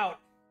live out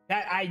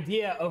that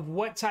idea of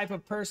what type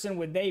of person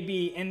would they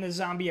be in the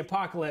zombie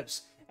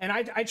apocalypse. And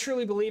I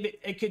truly believe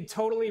it could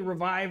totally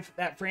revive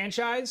that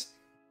franchise.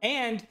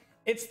 And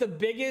it's the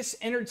biggest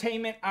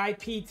entertainment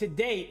IP to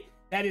date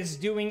that is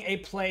doing a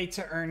play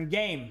to earn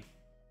game.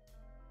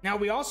 Now,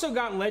 we also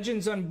got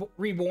Legends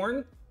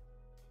Reborn.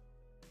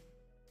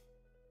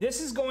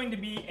 This is going to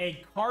be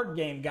a card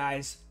game,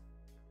 guys.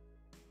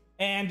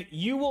 And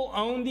you will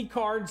own the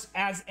cards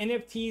as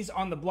NFTs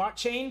on the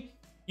blockchain.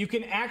 You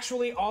can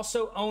actually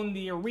also own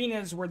the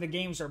arenas where the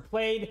games are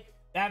played.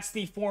 That's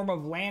the form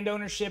of land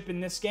ownership in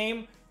this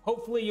game.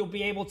 Hopefully you'll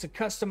be able to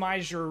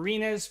customize your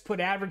arenas,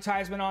 put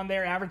advertisement on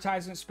there,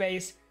 advertisement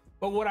space.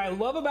 But what I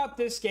love about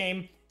this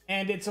game,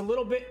 and it's a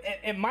little bit,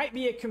 it might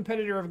be a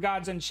competitor of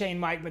Gods Unchained,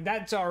 Mike, but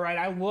that's all right.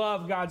 I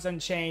love Gods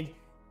Unchained.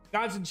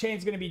 Gods Unchained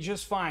is going to be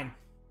just fine.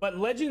 But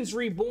Legends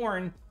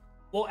Reborn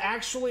will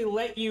actually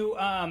let you,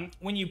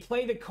 when you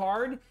play the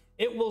card,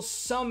 it will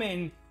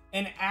summon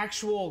an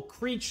actual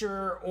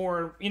creature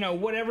or, you know,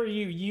 whatever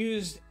you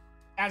used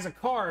as a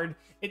card.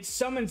 It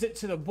summons it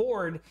to the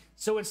board.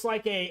 So it's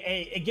like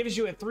it gives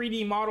you a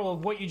 3D model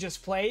of what you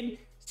just played.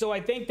 So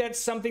I think that's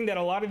something that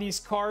a lot of these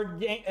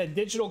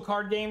digital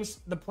card games,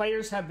 the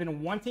players have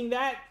been wanting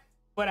that,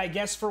 but I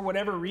guess for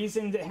whatever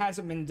reason it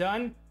hasn't been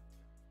done.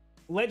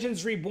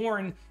 Legends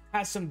Reborn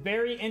has some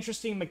very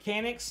interesting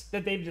mechanics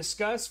that they've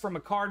discussed from a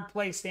card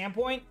play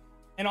standpoint.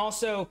 And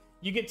also,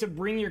 you get to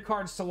bring your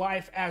cards to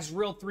life as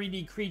real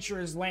 3D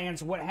creatures,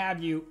 lands, what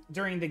have you,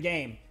 during the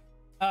game.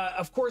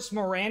 Of course,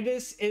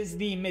 Mirandus is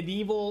the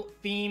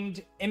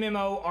medieval-themed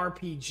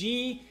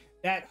MMORPG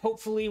that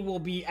hopefully will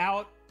be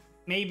out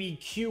maybe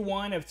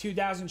Q1 of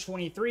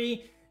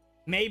 2023,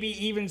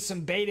 maybe even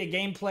some beta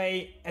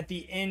gameplay at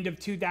the end of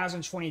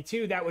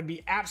 2022. That would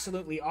be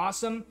absolutely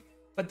awesome.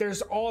 But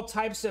there's all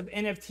types of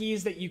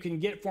NFTs that you can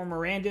get for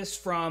Mirandus,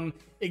 from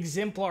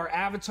exemplar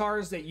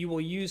avatars that you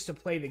will use to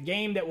play the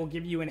game that will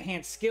give you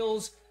enhanced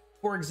skills.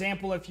 For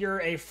example, if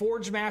you're a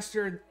Forge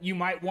Master, you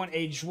might want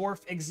a Dwarf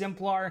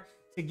exemplar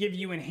to give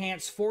you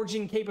enhanced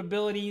forging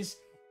capabilities.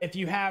 If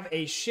you have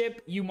a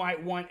ship, you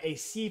might want a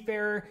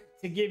Seafarer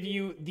to give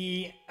you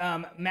the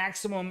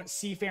maximum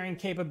seafaring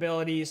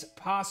capabilities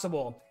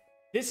possible.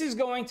 This is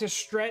going to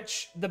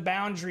stretch the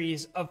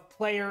boundaries of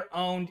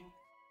player-owned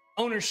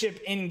ownership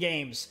in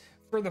games.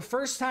 For the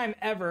first time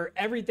ever,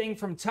 everything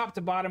from top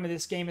to bottom of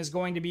this game is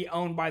going to be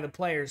owned by the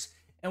players.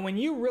 And when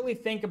you really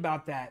think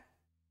about that,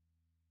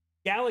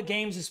 Gala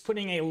Games is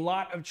putting a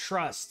lot of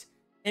trust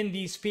in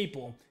these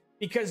people,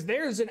 because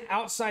there's an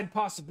outside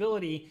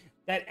possibility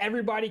that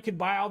everybody could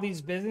buy all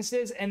these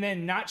businesses and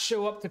then not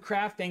show up to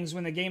craft things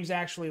when the game's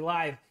actually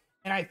live.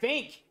 And I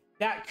think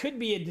that could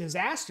be a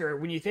disaster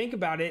when you think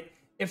about it.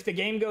 If the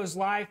game goes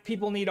live,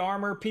 people need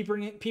armor, people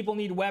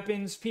need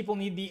weapons, people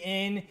need the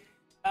inn,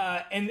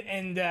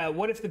 and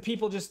what if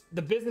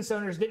the business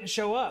owners didn't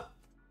show up?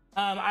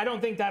 I don't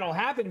think that'll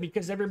happen,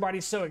 because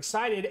everybody's so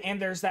excited,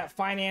 and there's that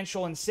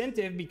financial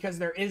incentive because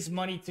there is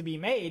money to be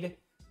made.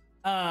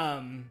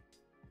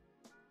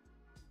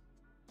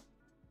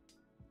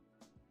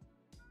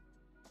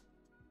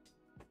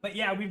 But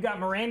yeah, we've got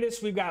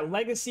Mirandus, we've got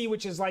Legacy,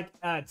 which is like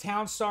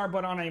Townstar,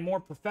 but on a more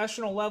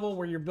professional level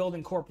where you're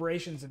building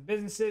corporations and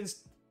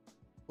businesses.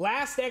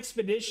 Last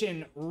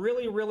Expedition,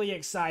 really, really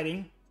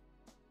exciting.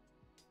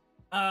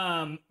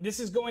 This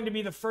is going to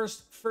be the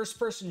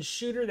first-person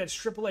shooter that's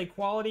AAA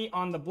quality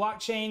on the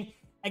blockchain.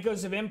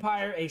 Echoes of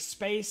Empire, a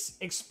space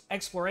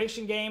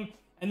exploration game.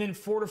 And then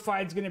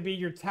Fortified is going to be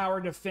your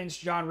tower defense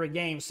genre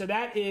game. So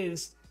that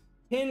is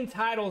 10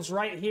 titles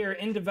right here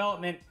in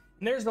development.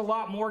 And there's a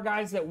lot more,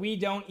 guys, that we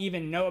don't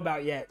even know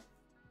about yet.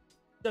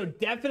 So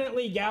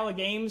definitely Gala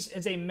Games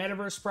is a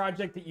metaverse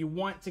project that you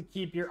want to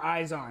keep your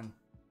eyes on.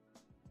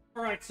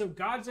 All right, so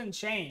Gods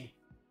Unchained.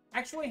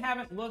 Actually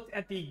haven't looked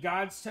at the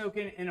Gods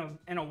token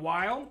in a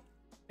while.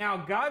 Now,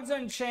 Gods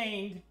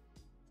Unchained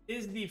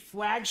is the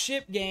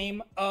flagship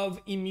game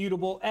of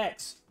Immutable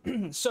X,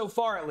 so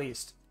far at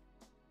least.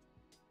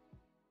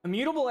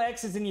 Immutable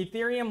X is an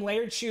Ethereum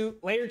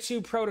layer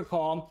 2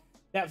 protocol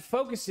that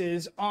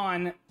focuses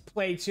on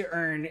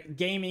play-to-earn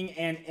gaming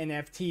and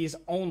NFTs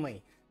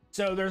only.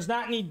 So there's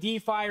not any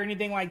DeFi or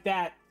anything like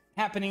that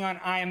happening on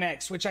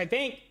IMX, which I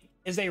think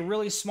is a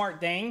really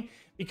smart thing,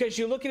 because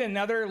you look at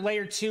another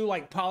layer 2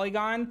 like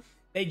Polygon,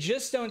 they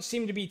just don't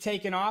seem to be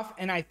taking off.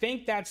 And I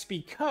think that's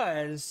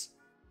because,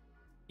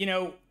 you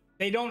know,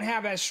 they don't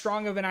have as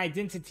strong of an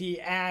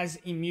identity as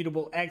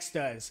Immutable X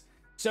does.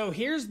 So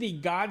here's the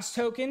Gods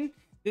token.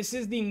 This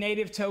is the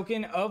native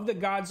token of the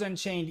Gods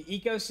Unchained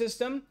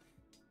ecosystem.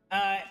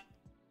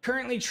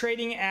 Currently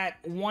trading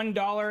at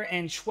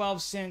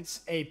 $1.12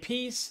 a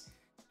piece.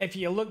 If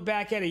you look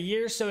back at a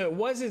year, so it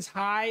was as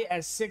high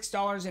as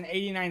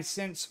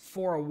 $6.89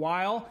 for a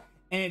while,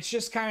 and it's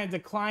just kind of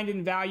declined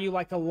in value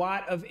like a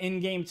lot of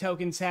in-game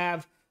tokens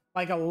have,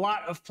 like a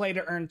lot of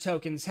play-to-earn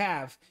tokens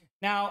have.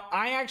 Now,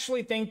 I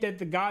actually think that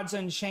the Gods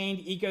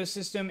Unchained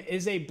ecosystem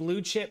is a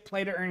blue-chip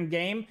play-to-earn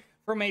game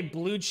from a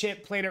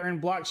blue-chip play-to-earn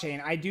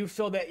blockchain. I do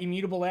feel that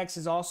Immutable X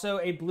is also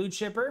a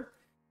blue-chipper.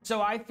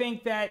 So I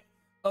think that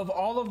of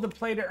all of the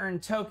play-to-earn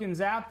tokens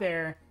out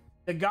there,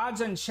 the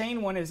Gods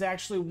Unchained one is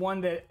actually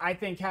one that I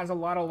think has a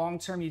lot of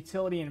long-term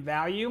utility and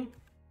value,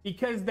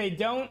 because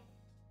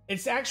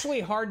it's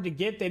actually hard to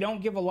get. They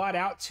don't give a lot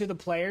out to the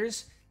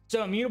players.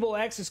 So Immutable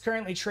X is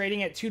currently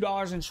trading at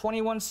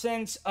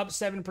 $2.21, up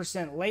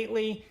 7%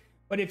 lately.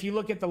 But if you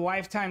look at the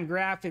lifetime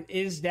graph, it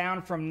is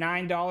down from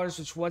 $9,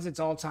 which was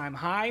its all-time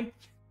high.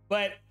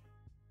 But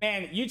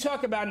man, you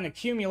talk about an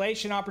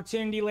accumulation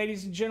opportunity,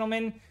 ladies and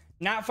gentlemen.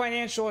 Not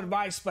financial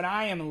advice, but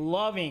I am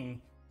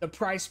loving the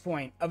price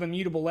point of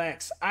Immutable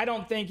X. I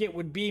don't think it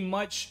would be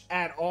much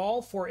at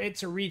all for it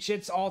to reach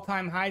its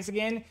all-time highs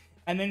again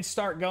and then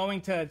start going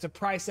to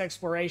price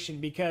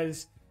exploration,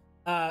 because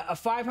a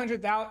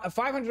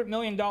 $500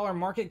 million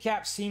market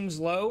cap seems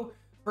low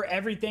for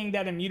everything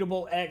that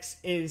Immutable X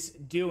is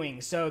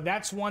doing. So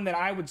that's one that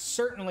I would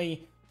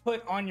certainly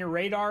put on your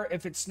radar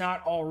if it's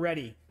not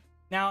already.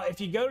 Now,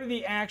 if you go to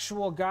the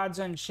actual Gods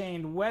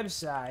Unchained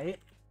website,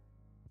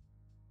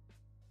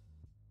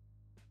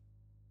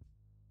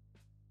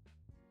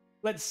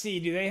 let's see,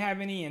 do they have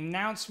any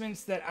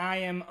announcements that I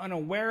am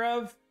unaware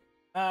of?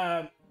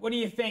 What do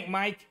you think,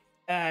 Mike?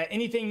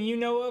 Anything you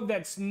know of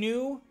that's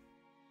new?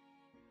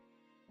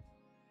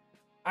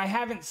 I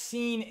haven't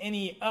seen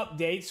any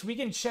updates. We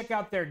can check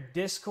out their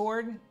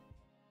Discord.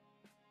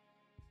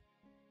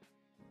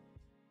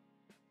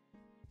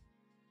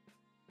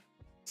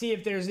 see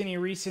if there's any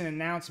recent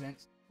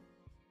announcements.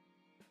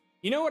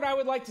 You know what I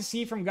would like to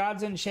see from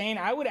Gods Unchained?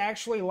 I would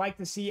actually like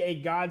to see a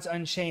Gods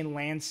Unchained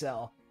land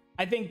sale.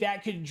 I think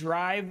that could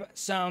drive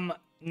some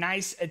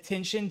nice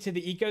attention to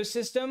the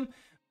ecosystem,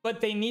 but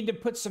they need to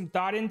put some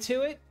thought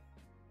into it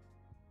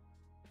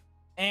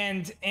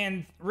and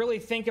really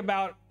think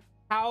about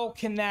how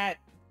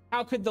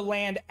could the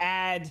land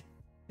add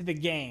to the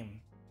game,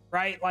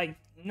 right? Like,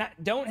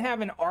 don't have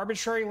an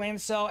arbitrary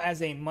land sale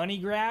as a money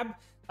grab.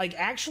 Like,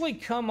 actually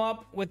come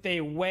up with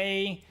a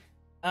way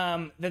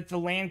that the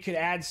land could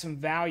add some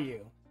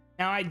value.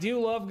 Now, I do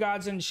love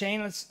Gods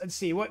Unchained. Let's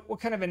see what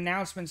kind of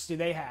announcements do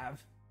they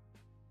have.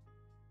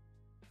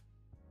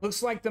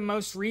 Looks like the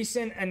most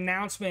recent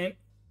announcement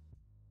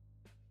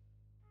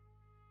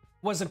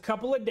was a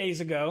couple of days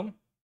ago.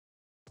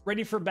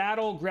 Ready for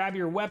battle, grab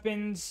your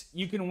weapons.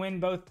 You can win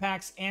both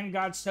packs and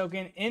Gods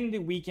token in the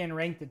weekend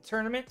ranked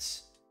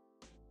tournaments.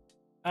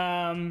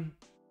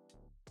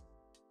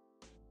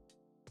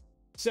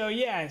 So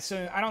yeah,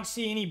 so I don't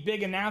see any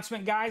big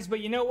announcement, guys, but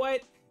you know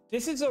what?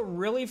 This is a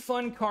really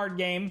fun card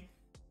game.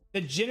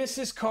 The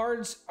Genesis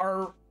cards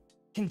are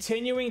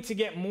continuing to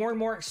get more and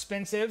more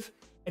expensive.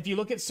 If you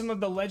look at some of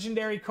the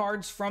legendary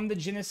cards from the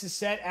Genesis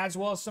set, as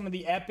well as some of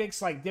the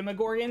epics like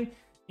Demogorgon,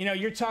 you know,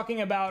 you're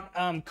talking about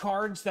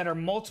cards that are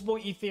multiple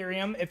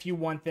Ethereum if you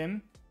want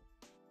them.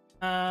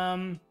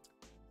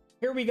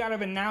 Here we got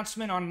an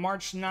announcement on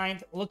March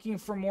 9th. Looking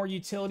for more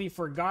utility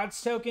for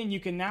Gods token. You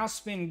can now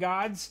spend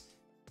Gods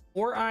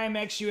or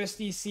IMX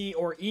USDC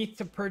or ETH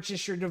to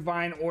purchase your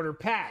Divine Order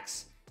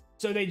packs.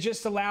 So they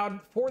just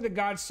allowed for the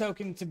Gods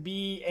token to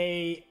be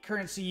a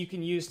currency you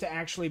can use to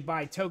actually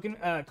buy token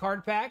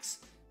card packs.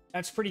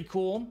 That's pretty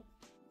cool.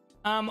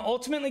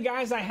 Ultimately,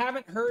 guys, I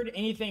haven't heard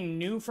anything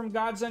new from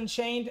Gods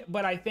Unchained,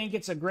 but I think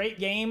it's a great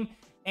game,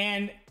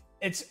 and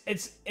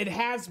it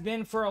has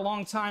been for a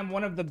long time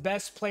one of the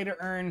best play to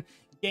earn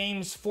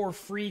games for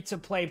free to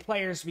play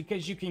players,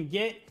 because you can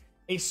get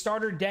a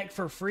starter deck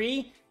for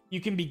free.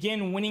 You can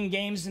begin winning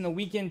games in the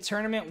weekend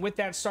tournament with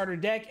that starter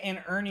deck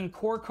and earning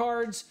core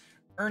cards,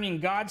 earning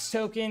Gods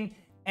token,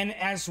 and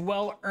as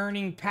well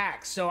earning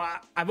packs. So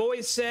I've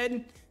always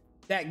said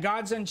that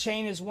Gods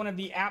Unchained is one of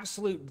the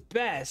absolute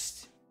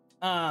best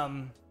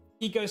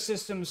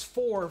ecosystems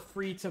for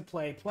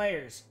free-to-play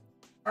players.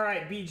 All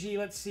right, BG,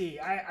 let's see.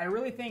 I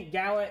really think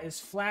Gala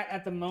is flat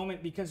at the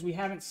moment because we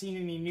haven't seen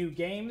any new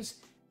games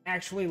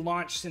actually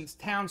launch since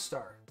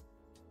Townstar.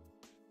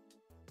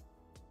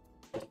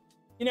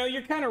 You know,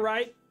 you're kind of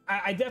right.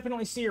 I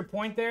definitely see your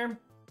point there.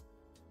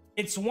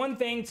 It's one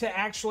thing to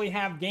actually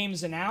have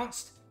games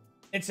announced.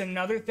 It's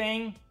another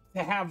thing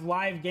to have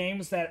live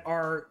games that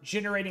are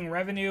generating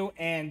revenue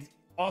and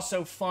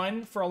also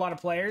fun for a lot of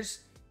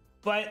players.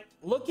 But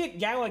look at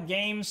Gala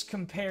Games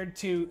compared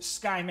to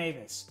Sky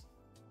Mavis.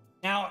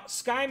 Now,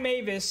 Sky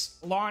Mavis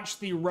launched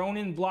the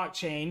Ronin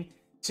blockchain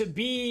to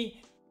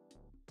be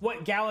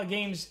what Gala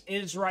Games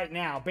is right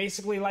now.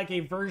 Basically like a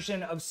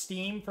version of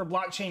Steam for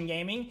blockchain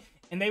gaming.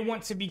 And they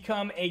want to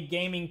become a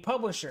gaming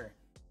publisher.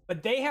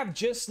 But they have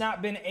just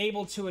not been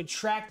able to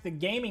attract the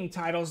gaming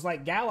titles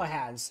like Gala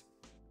has.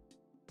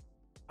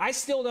 I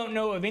still don't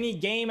know of any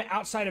game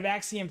outside of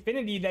Axie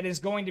Infinity that is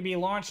going to be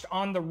launched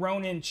on the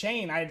Ronin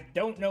chain. I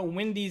don't know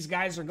when these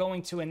guys are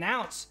going to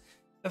announce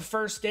the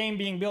first game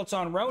being built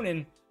on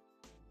Ronin.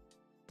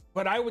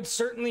 But I would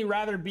certainly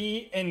rather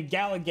be in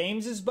Gala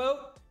Games'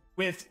 boat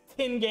with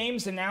 10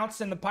 games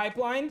announced in the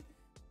pipeline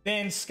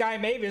than Sky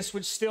Mavis,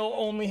 which still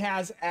only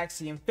has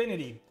Axie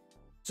Infinity.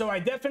 So I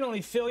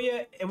definitely feel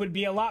you. It would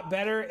be a lot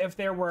better if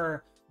there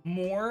were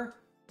more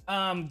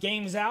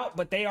games out,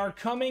 but they are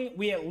coming.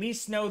 We at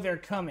least know they're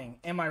coming.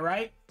 Am I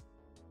right?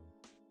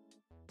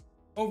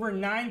 Over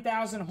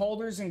 9,000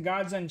 holders in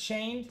Gods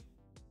Unchained.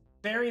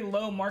 Very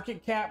low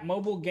market cap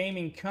mobile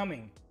gaming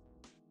coming.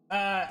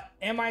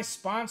 Am I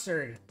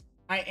sponsored?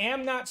 I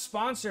am not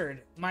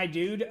sponsored, my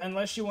dude.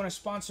 Unless you want to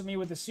sponsor me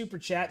with a super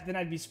chat, then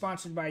I'd be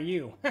sponsored by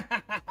you.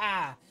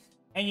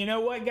 And you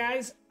know what,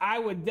 guys? I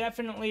would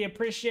definitely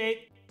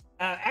appreciate...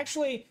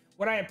 actually,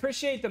 what I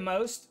appreciate the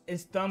most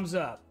is thumbs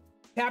up.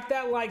 Tap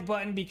that like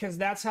button because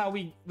that's how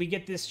we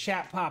get this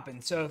chat popping.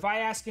 So if I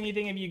ask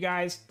anything of you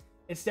guys,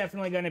 it's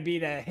definitely going to be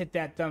to hit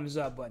that thumbs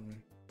up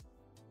button.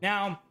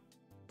 Now,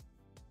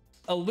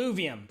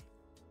 Illuvium.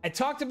 I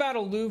talked about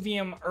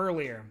Illuvium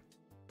earlier.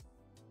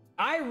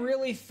 I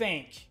really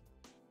think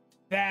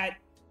that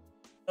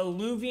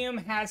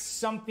Illuvium has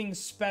something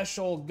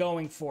special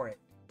going for it.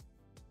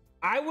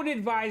 I would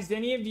advise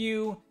any of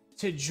you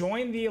to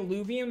join the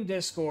Illuvium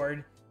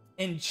Discord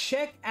and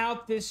check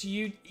out this.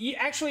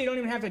 Actually, you don't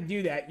even have to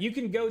do that. You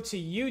can go to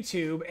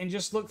YouTube and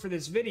just look for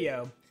this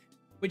video,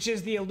 which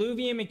is the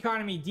Illuvium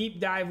Economy Deep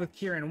Dive with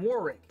Kieran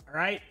Warwick, all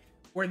right?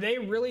 Where they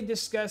really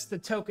discuss the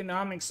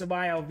tokenomics of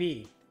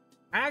ILV.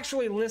 I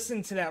actually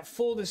listened to that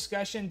full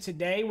discussion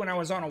today when I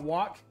was on a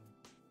walk,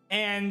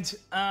 and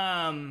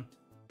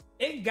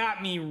it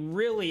got me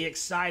really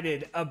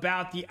excited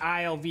about the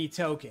ILV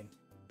token.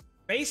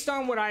 Based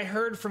on what I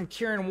heard from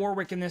Kieran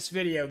Warwick in this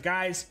video,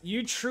 guys,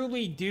 you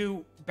truly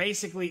do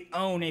basically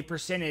own a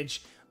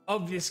percentage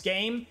of this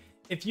game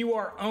if you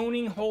are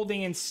owning,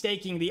 holding, and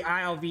staking the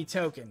ILV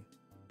token.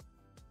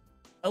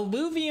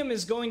 Illuvium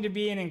is going to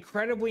be an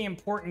incredibly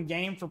important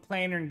game for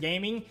player and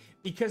gaming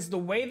because the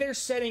way they're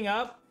setting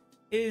up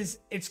is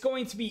it's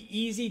going to be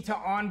easy to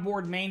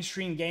onboard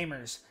mainstream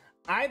gamers.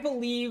 I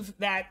believe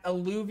that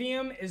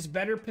Illuvium is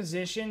better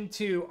positioned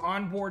to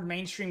onboard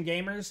mainstream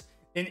gamers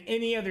than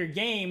any other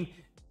game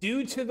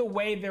due to the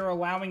way they're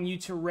allowing you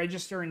to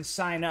register and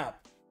sign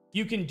up.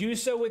 You can do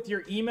so with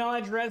your email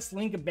address,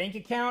 link a bank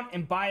account,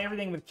 and buy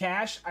everything with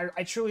cash.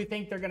 I truly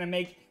think they're going to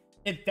make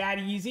it that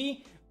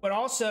easy. But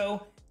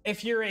also,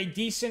 if you're a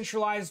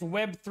decentralized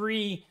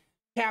Web3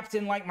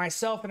 captain like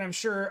myself, and I'm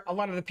sure a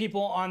lot of the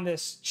people on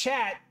this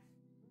chat,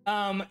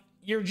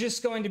 you're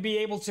just going to be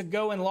able to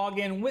go and log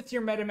in with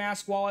your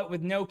MetaMask wallet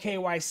with no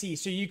KYC.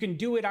 So you can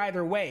do it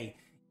either way.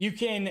 You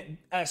can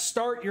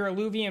start your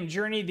Illuvium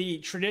journey the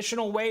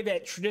traditional way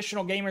that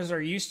traditional gamers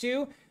are used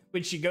to,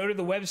 which you go to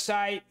the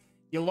website,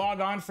 you log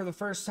on for the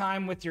first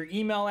time with your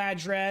email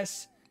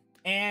address,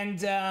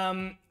 and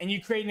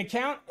you create an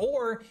account,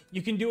 or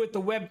you can do it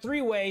the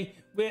Web3 way,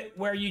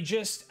 where you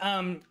just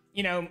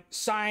you know,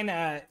 sign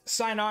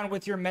on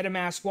with your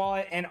MetaMask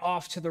wallet and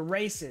off to the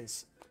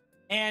races.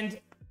 And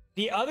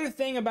the other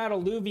thing about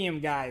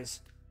Illuvium, guys,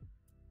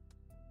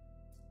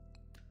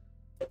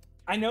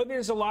 I know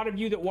there's a lot of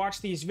you that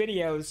watch these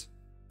videos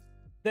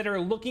that are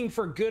looking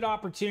for good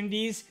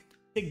opportunities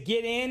to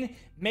get in,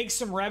 make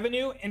some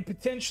revenue, and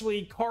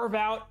potentially carve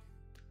out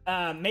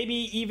maybe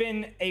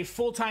even a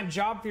full-time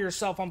job for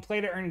yourself on Play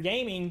to Earn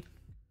Gaming,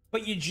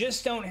 but you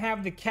just don't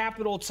have the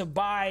capital to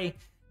buy,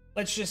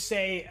 let's just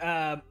say,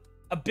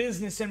 a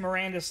business in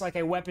Mirandus like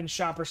a weapon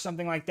shop or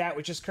something like that,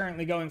 which is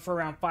currently going for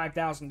around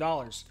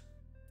 $5,000.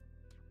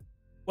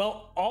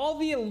 Well, all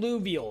the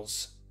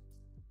alluvials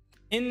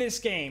in this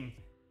game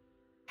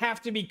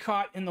have to be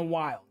caught in the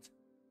wild.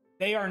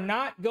 They are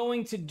not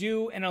going to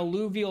do an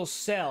alluvial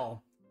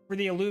sell for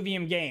the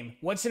Illuvium game.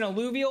 What's an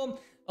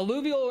alluvial?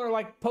 Alluvial are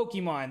like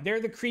Pokemon.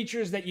 They're the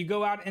creatures that you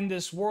go out in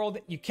this world,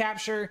 you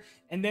capture,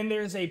 and then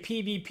there's a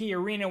PvP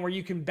arena where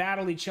you can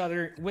battle each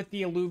other with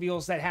the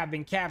alluvials that have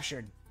been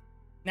captured.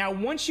 Now,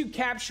 once you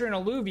capture an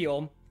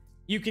alluvial,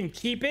 you can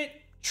keep it,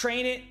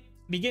 train it,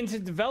 begin to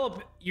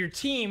develop your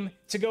team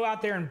to go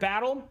out there and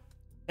battle.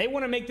 They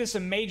want to make this a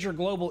major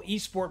global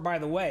esport, by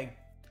the way.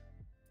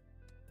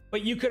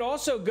 But you could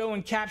also go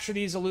and capture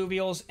these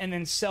alluvials and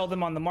then sell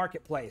them on the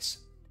marketplace.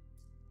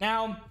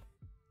 Now,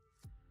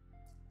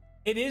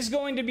 it is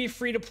going to be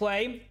free to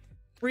play.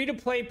 Free to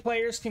play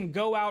players can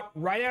go out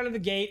right out of the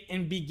gate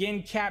and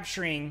begin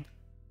capturing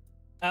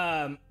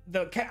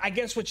I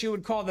guess what you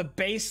would call the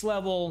base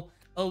level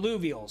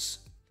alluvials.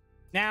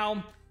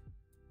 Now,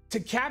 to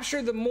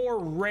capture the more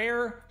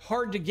rare,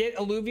 hard to get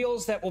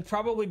alluvials that will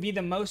probably be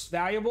the most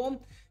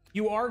valuable,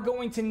 you are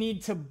going to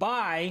need to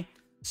buy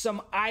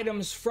some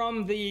items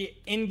from the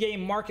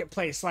in-game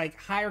marketplace, like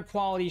higher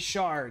quality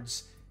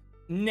shards,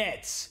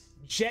 nets,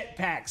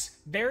 jetpacks,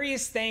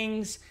 various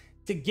things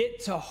to get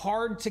to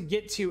hard to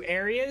get to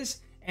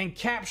areas and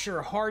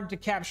capture hard to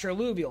capture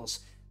alluvials.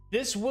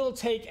 This will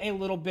take a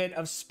little bit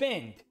of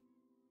spend,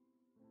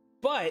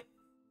 but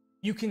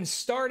you can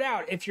start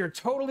out, if you're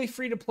totally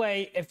free to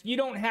play, if you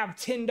don't have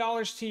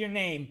 $10 to your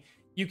name,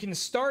 you can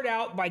start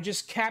out by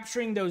just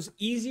capturing those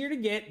easier to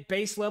get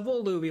base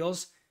level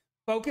alluvials,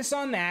 focus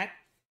on that,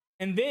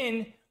 and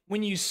then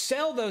when you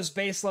sell those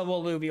base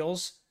level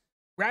alluvials,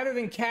 rather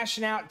than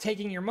cashing out,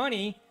 taking your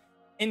money,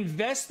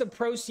 invest the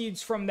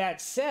proceeds from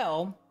that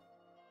sell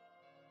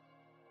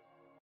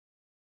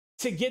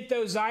to get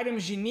those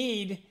items you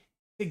need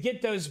to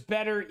get those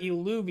better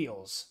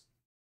alluvials.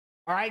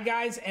 All right,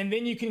 guys, and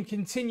then you can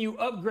continue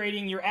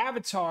upgrading your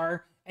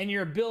avatar and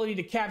your ability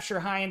to capture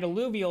high-end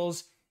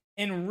alluvials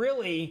and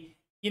really,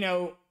 you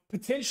know,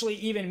 potentially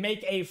even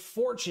make a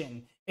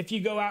fortune if you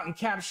go out and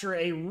capture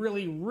a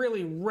really,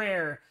 really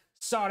rare,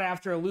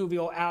 sought-after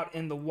alluvial out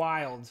in the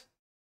wild.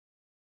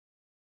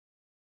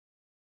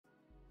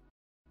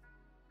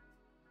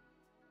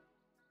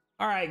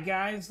 All right,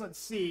 guys, let's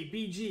see.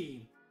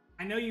 BG,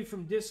 I know you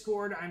from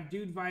Discord. I'm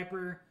Dude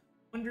Viper.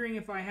 Wondering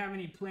if I have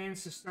any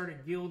plans to start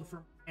a guild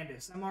for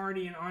Mirandus. I'm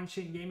already in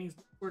On-Chain Gaming's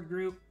Discord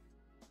group.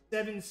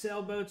 7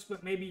 sailboats,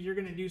 but maybe you're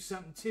going to do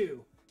something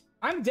too.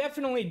 I'm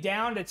definitely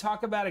down to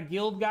talk about a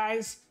guild,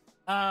 guys.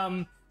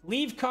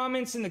 Leave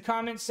comments in the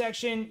comment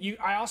section.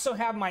 I also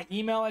have my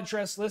email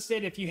address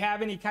listed. If you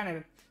have any kind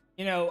of,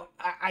 you know,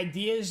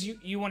 ideas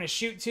you want to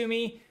shoot to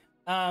me,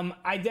 I'm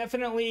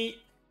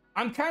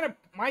kind of,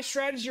 my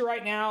strategy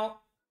right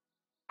now,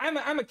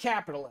 I'm a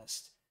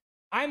capitalist.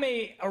 I'm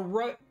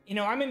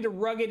I'm into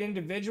rugged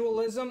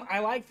individualism. I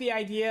like the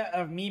idea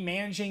of me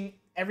managing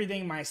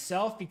everything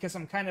myself because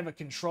I'm kind of a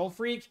control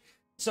freak.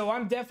 So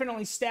I'm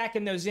definitely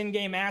stacking those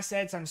in-game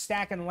assets. I'm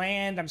stacking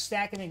land. I'm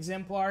stacking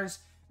exemplars.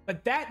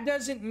 But that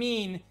doesn't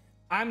mean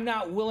I'm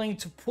not willing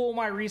to pull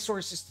my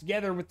resources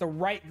together with the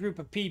right group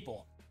of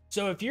people.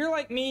 So if you're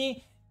like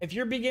me, if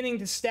you're beginning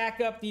to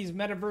stack up these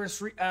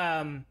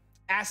metaverse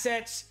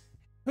assets,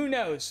 who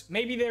knows?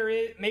 Maybe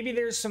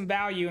there's some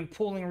value in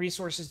pulling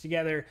resources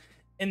together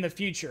in the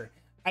future.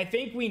 I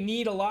think we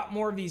need a lot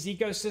more of these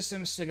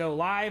ecosystems to go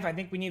live. I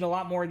think we need a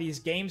lot more of these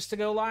games to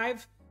go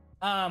live.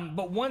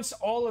 But once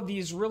all of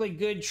these really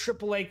good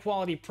AAA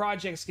quality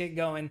projects get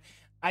going,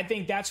 I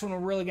think that's when we're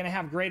really going to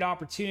have great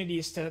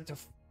opportunities to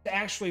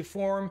actually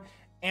form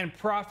and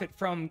profit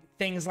from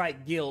things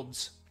like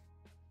guilds.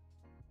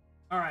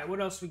 All right,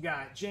 what else we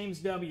got? James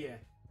W.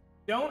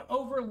 Don't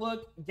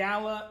overlook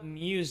Gala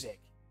music.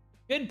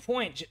 Good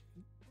point.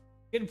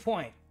 Good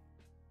point.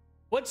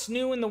 What's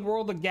new in the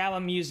world of Gala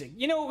music?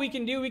 You know what we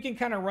can do? We can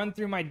kind of run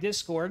through my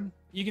Discord.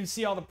 You can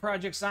see all the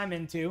projects I'm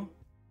into.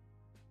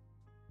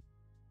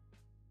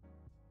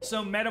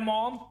 So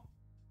MetaMall.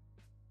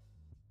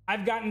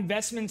 I've got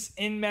investments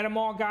in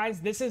MetaMall,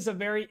 guys. This is a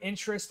very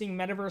interesting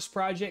metaverse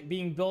project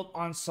being built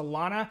on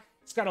Solana.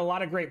 It's got a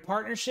lot of great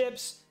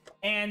partnerships,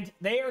 and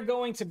they are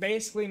going to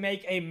basically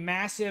make a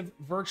massive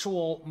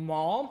virtual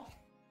mall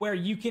where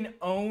you can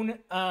own,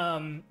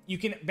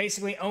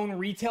 basically own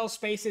retail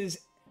spaces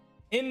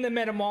in the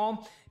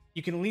MetaMall.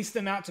 You can lease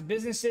them out to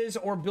businesses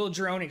or build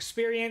your own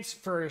experience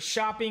for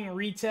shopping,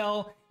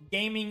 retail,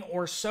 gaming,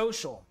 or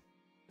social.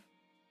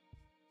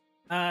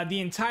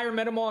 The entire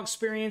MetaMall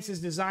experience is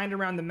designed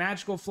around the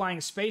magical flying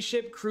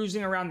spaceship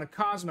cruising around the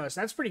cosmos.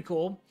 That's pretty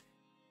cool.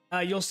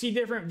 You'll see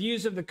different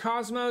views of the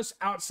cosmos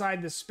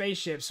outside the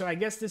spaceship. So I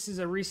guess this is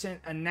a recent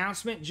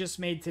announcement just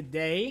made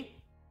today.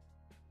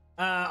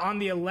 On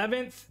the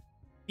 11th,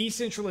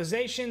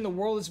 decentralization. The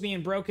world is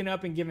being broken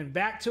up and given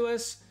back to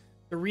us.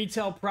 The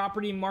retail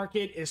property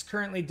market is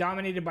currently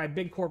dominated by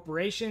big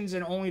corporations,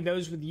 and only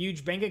those with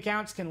huge bank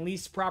accounts can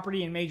lease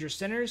property in major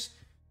centers.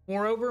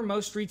 Moreover,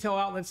 most retail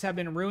outlets have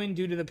been ruined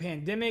due to the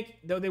pandemic,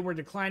 though they were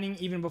declining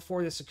even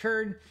before this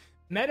occurred.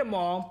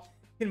 MetaMall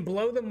can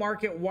blow the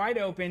market wide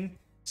open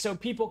so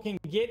people can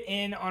get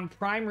in on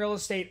prime real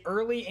estate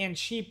early and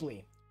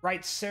cheaply,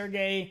 writes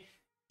Sergey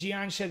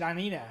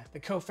Gianshadinina, the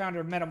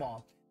co-founder of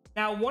MetaMall.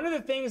 Now, one of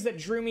the things that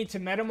drew me to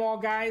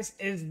MetaMall, guys,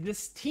 is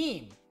this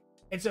team.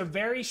 It's a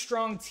very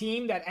strong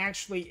team that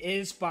actually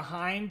is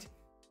behind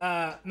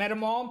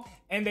MetaMall,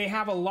 and they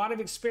have a lot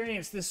of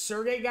experience. This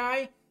Sergey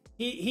guy,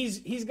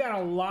 he's got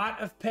a lot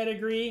of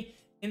pedigree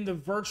in the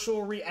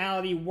virtual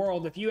reality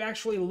world. If you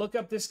actually look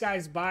up this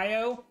guy's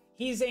bio,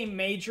 he's a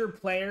major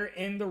player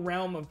in the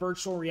realm of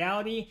virtual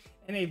reality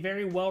and a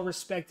very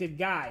well-respected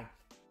guy.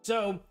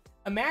 So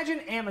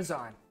imagine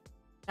Amazon.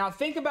 Now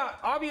think about,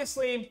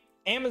 obviously,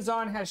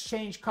 Amazon has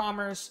changed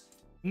commerce.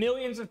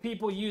 Millions of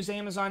people use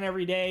Amazon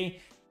every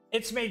day.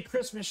 It's made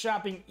Christmas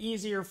shopping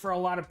easier for a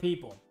lot of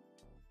people.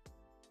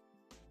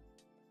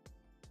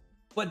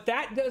 But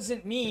that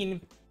doesn't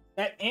mean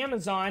that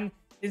Amazon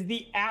is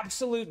the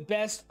absolute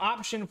best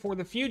option for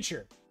the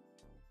future.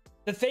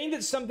 The thing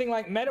that something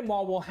like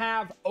MetaMall will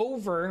have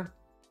over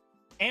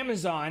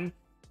Amazon,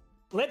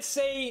 let's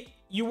say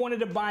you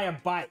wanted to buy a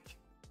bike,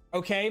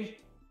 okay?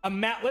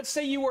 Let's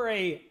say you were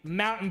a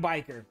mountain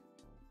biker,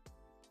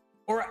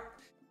 or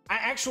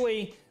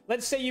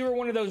let's say you were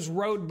one of those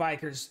road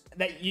bikers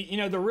that you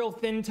know, the real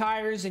thin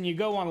tires, and you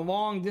go on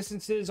long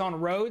distances on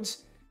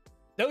roads.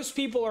 Those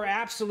people are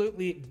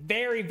absolutely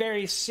very,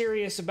 very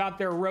serious about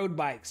their road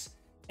bikes.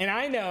 And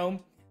I know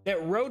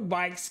that road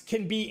bikes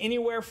can be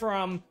anywhere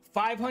from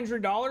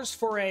 $500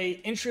 for a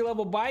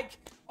entry-level bike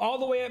all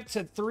the way up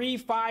to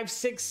 $3,000, $5,000,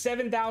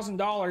 $6,000,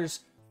 $7,000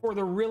 for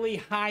the really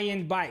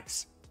high-end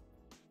bikes.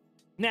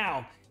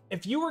 Now,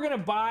 if you were going to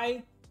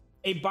buy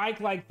a bike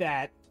like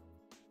that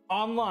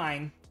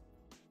online,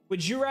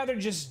 would you rather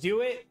just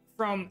do it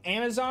from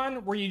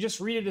Amazon where you just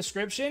read a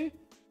description?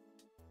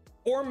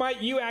 Or might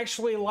you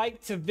actually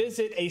like to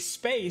visit a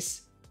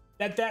space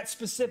that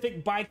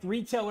specific bike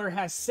retailer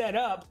has set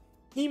up?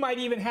 He might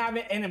even have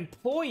an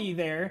employee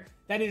there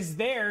that is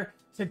there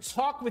to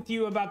talk with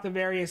you about the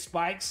various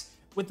bikes.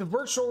 With the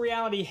virtual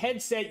reality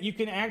headset, you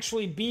can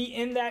actually be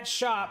in that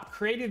shop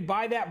created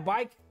by that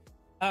bike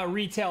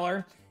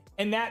retailer,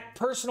 and that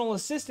personal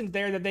assistant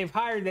there that they've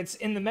hired that's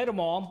in the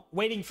MetaMall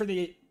waiting for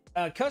the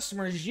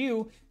customers,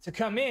 you, to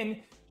come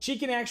in.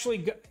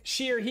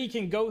 She or he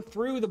can go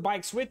through the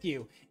bikes with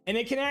you, and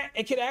it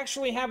could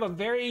actually have a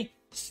very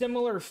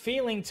similar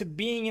feeling to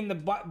being in the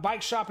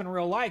bike shop in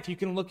real life. You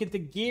can look at the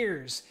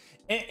gears,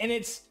 and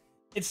it's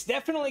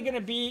definitely going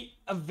to be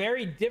a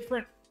very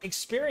different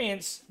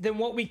experience than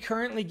what we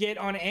currently get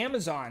on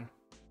Amazon.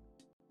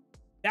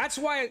 That's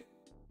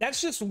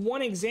just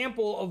one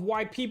example of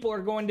why people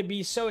are going to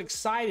be so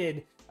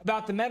excited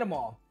about the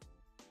MetaMall.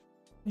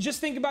 Just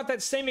think about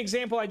that same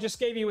example I just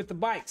gave you with the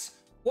bikes.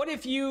 What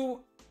if you've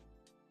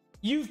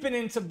been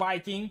into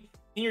biking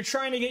and you're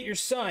trying to get your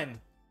son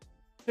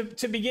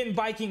to begin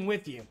biking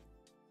with you?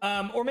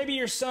 Or maybe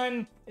your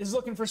son is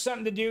looking for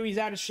something to do. He's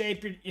out of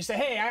shape. You say,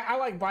 hey, I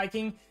like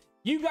biking.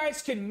 You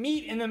guys could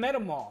meet in the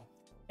MetaMall.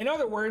 In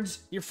other words,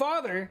 your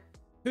father,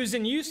 who's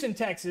in Houston,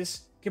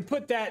 Texas, could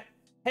put that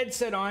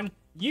headset on.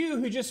 You,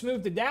 who just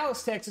moved to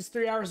Dallas, Texas,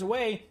 3 hours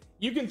away,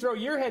 you can throw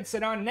your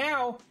headset on.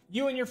 Now,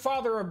 you and your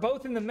father are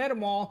both in the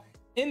MetaMall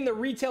in the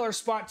retailer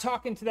spot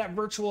talking to that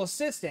virtual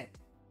assistant.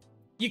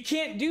 You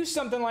can't do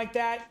something like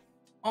that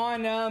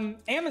on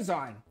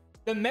Amazon.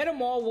 The Meta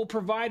Mall will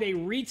provide a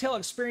retail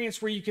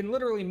experience where you can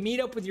literally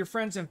meet up with your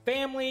friends and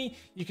family.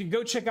 You can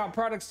go check out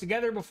products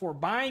together before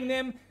buying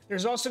them.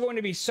 There's also going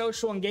to be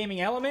social and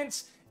gaming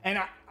elements. And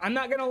I'm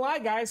not going to lie,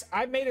 guys.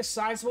 I've made a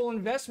sizable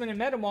investment in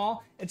Meta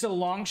Mall. It's a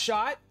long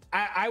shot.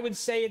 I would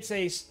say it's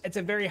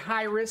a very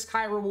high risk,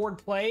 high reward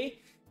play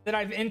that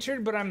I've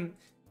entered, but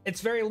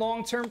it's very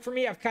long term for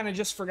me. I've kind of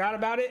just forgot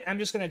about it. I'm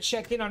just going to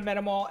check in on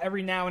Meta Mall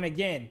every now and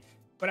again.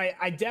 But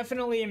I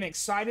definitely am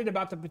excited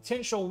about the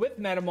potential with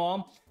Meta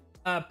Mall.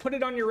 Put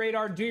it on your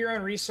radar, do your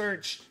own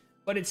research,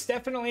 but it's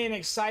definitely an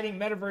exciting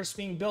metaverse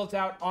being built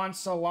out on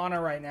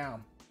Solana right now.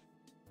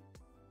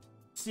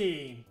 Let's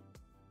see.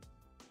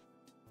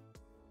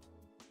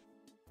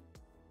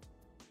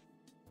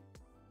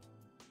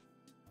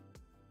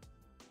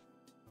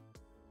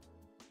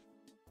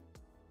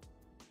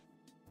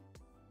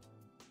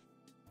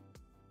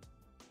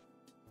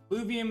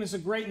 Luvium is a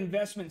great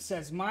investment,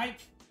 says Mike.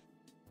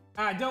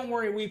 Don't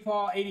worry,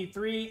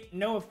 Weepaw83.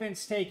 No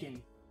offense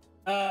taken.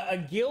 A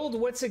guild?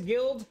 What's a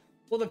guild?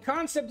 Well, the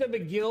concept of a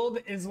guild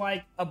is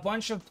like a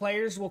bunch of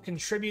players will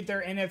contribute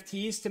their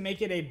NFTs to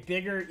make it a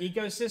bigger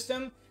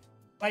ecosystem.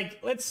 Like,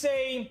 let's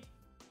say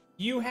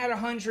you had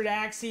 100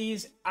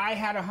 Axies, I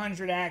had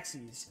 100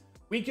 Axies.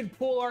 We could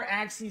pool our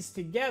Axies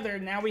together.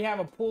 Now we have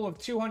a pool of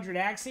 200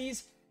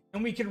 Axies,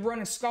 and we could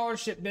run a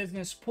scholarship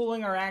business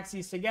pooling our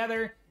Axies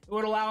together. It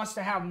would allow us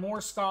to have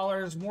more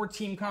scholars, more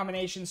team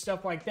combinations,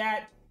 stuff like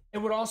that. It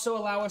would also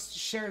allow us to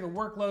share the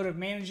workload of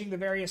managing the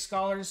various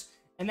scholars.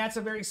 And that's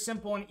a very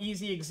simple and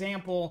easy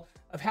example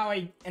of how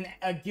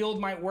a guild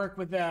might work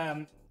with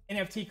an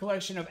NFT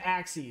collection of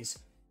Axies.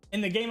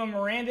 In the game of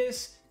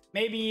Mirandus,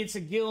 maybe it's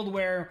a guild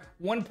where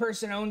one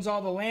person owns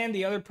all the land,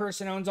 the other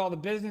person owns all the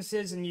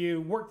businesses, and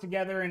you work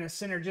together in a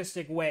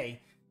synergistic way.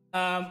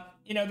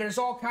 You know, there's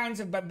all kinds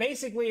of, but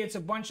basically it's a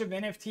bunch of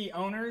NFT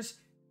owners,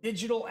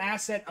 digital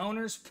asset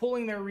owners,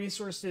 pulling their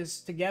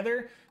resources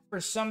together for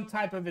some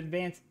type of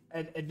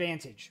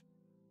advantage.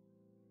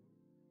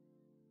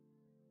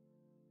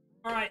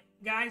 All right,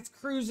 guys,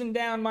 cruising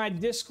down my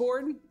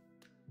Discord.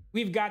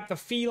 We've got the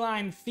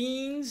Feline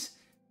Fiends.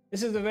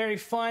 This is a very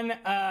fun,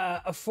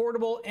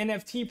 affordable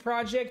NFT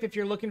project. If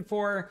you're looking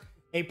for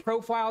a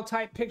profile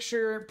type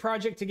picture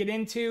project to get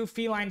into,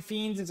 Feline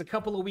Fiends is a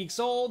couple of weeks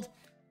old.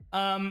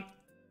 I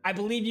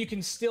believe you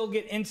can still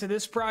get into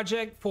this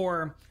project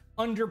for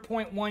under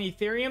 0.1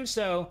 Ethereum.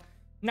 So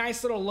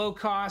nice little low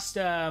cost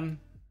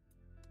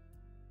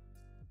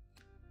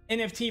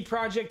NFT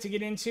project to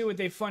get into with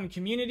a fun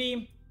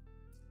community.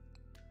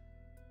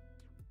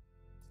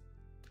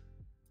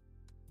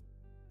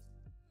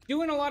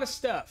 Doing a lot of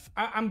stuff.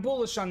 I'm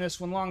bullish on this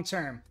one long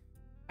term.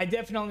 I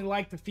definitely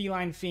like the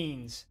Feline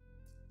Fiends.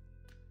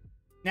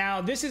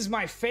 Now, this is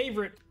my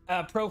favorite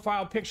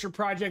profile picture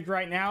project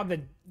right now,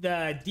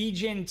 the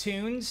Degen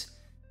Tunes.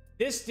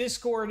 This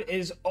Discord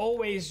is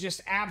always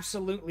just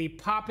absolutely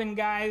popping,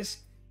 guys.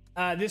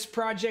 This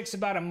project's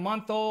about a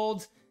month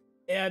old.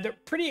 They're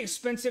pretty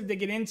expensive to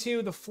get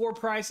into. The floor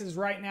price is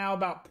right now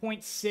about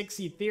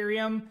 0.6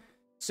 Ethereum.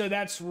 So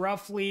that's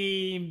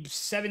roughly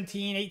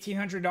 $1,700,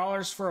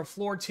 $1,800 for a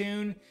floor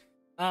tune.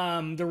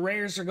 The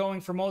rares are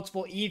going for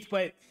multiple ETH,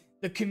 but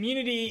the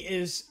community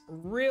is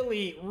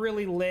really,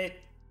 really lit.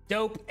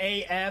 Dope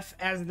AF,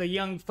 as the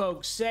young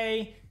folks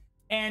say.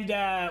 And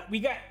we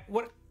got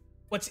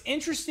what's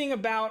interesting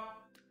about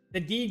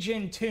the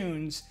Degen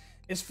Tunes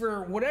is,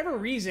 for whatever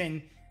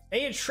reason,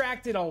 they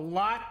attracted a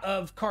lot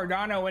of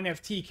Cardano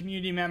NFT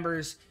community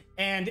members,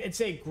 and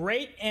it's a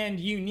great and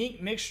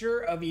unique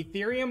mixture of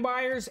Ethereum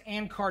buyers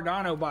and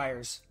Cardano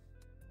buyers.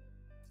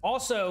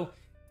 Also,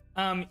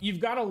 you've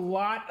got a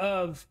lot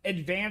of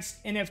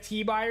advanced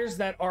NFT buyers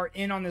that are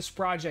in on this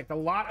project. A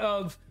lot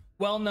of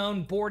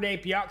well-known Bored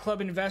Ape Yacht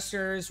Club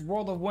investors,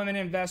 World of Women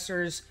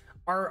investors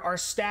are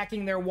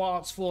stacking their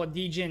wallets full of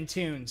Degen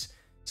Tunes.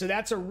 So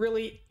that's a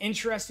really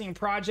interesting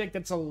project.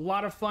 That's a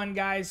lot of fun,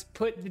 guys.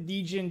 Put the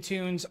Degen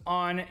Tunes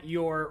on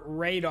your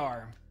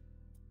radar.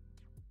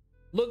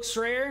 Looks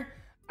rare.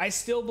 I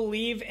still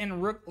believe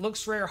in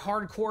looks rare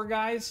hardcore,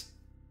 guys.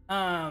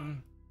 Now,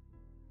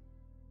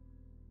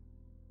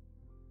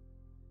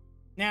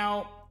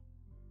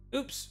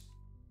 oops.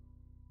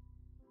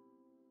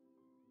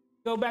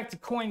 Go back to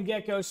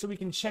CoinGecko so we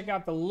can check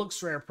out the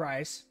looks rare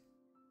price.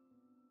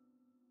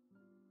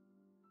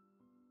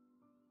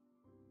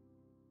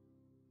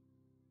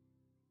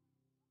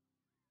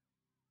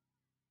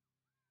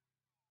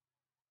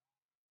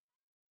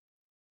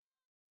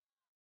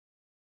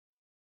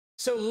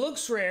 So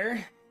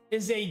LooksRare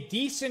is a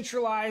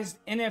decentralized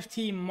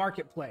NFT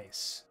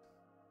marketplace.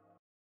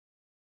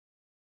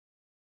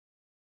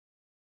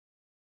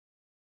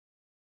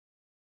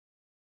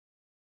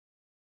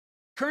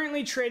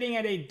 Currently trading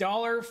at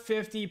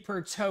 $1.50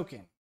 per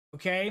token.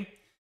 Okay.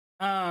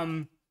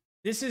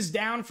 This is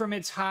down from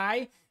its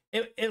high.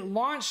 It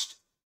launched,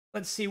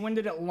 let's see, when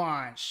did it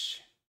launch?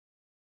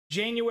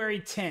 January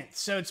 10th.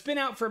 So it's been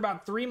out for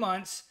about 3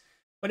 months,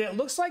 but it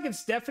looks like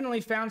it's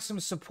definitely found some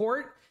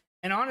support.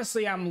 And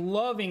honestly, I'm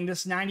loving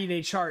this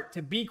 90-day chart.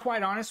 To be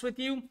quite honest with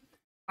you,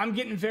 I'm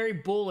getting very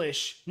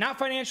bullish. Not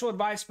financial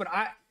advice, but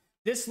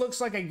this looks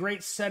like a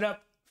great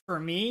setup for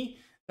me.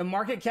 The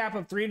market cap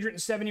of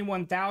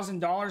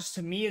 $371,000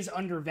 to me is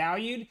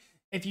undervalued.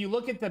 If you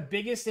look at the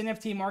biggest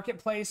NFT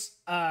marketplace,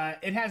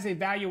 it has a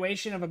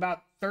valuation of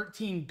about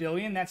 13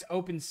 billion. That's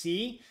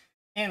OpenSea.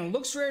 And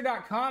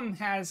looksrare.com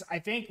has, I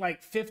think,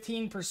 like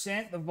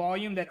 15% the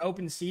volume that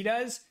OpenSea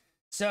does.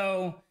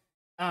 So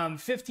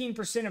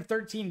 15% of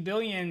 13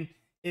 billion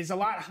is a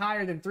lot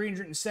higher than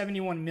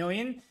 371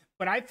 million.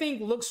 But I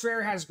think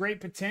LooksRare has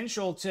great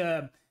potential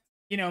to,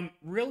 you know,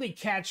 really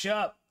catch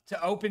up to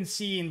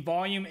OpenSea in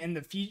volume in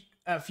the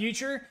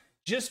future,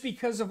 just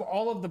because of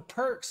all of the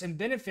perks and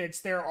benefits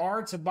there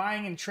are to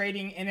buying and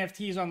trading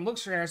NFTs on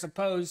LooksRare as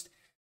opposed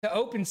to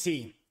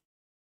OpenSea.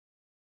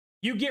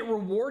 You get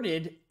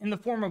rewarded in the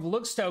form of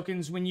Looks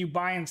tokens when you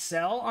buy and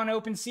sell on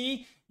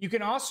OpenSea. You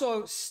can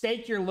also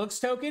stake your Looks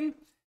token,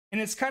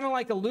 and it's kind of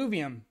like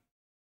Illuvium.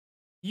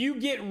 You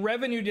get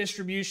revenue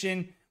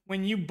distribution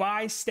when you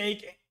buy,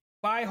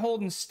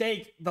 hold, and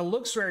stake the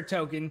LooksRare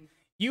token.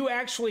 You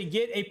actually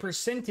get a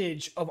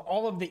percentage of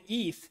all of the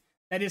ETH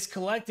that is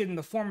collected in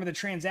the form of the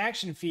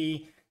transaction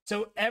fee.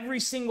 So every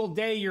single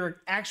day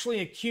you're actually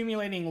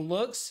accumulating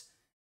looks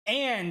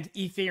and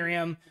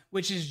Ethereum,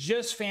 which is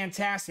just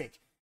fantastic.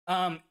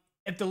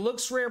 If the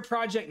LooksRare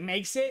project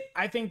makes it,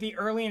 I think the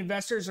early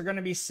investors are going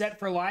to be set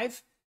for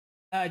life,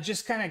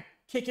 just kind of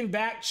kicking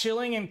back,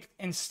 chilling,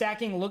 and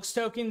stacking Looks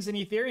tokens and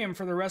Ethereum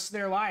for the rest of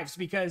their lives,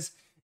 because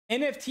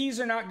NFTs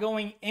are not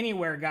going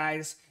anywhere,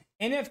 guys.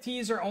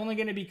 NFTs are only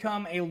going to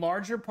become a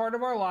larger part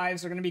of our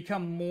lives. They're going to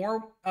become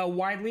more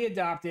widely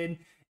adopted.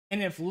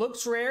 And if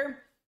LooksRare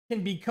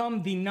can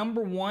become the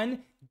 #1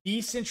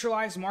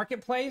 decentralized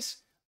marketplace,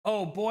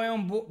 oh boy,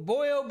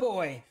 oh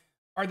boy,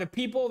 are the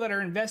people that are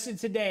invested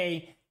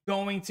today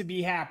going to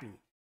be happy.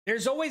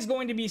 There's always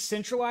going to be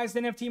centralized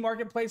NFT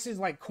marketplaces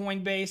like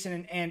Coinbase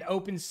and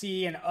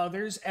OpenSea and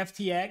others.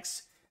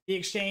 FTX, the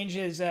exchange,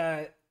 is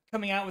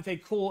coming out with a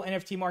cool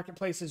NFT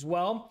marketplace as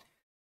well.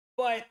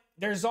 But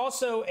there's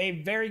also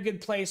a very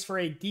good place for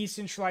a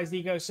decentralized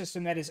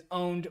ecosystem that is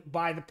owned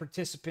by the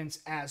participants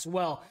as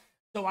well.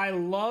 So I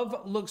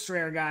love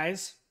LooksRare,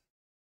 guys.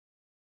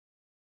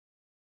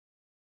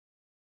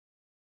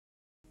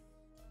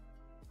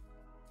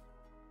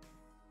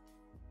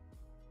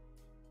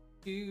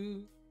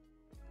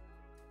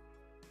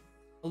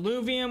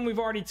 Illuvium, we've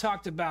already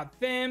talked about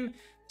them.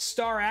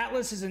 Star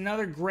Atlas is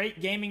another great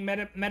gaming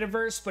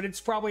metaverse, but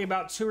it's probably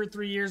about 2 or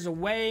 3 years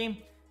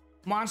away.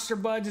 Monster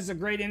Buds is a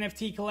great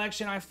NFT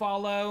collection I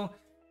follow.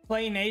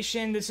 Play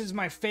Nation, this is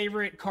my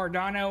favorite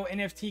Cardano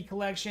NFT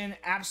collection.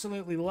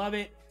 Absolutely love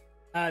it.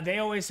 They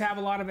always have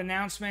a lot of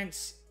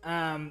announcements.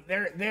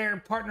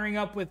 They're partnering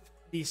up with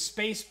the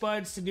Space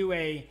Buds to do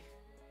a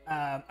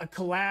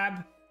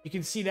collab. You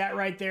can see that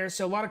right there.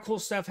 So a lot of cool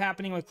stuff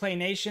happening with Clay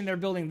Nation. They're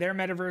building their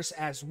metaverse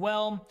as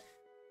well.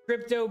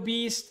 Crypto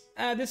Beast,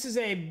 this is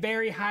a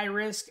very high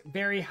risk,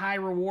 very high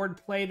reward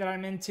play that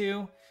I'm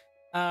into,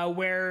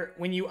 where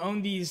when you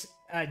own these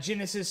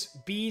Genesis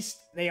Beast,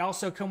 they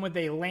also come with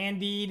a land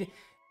deed,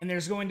 and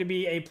there's going to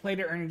be a play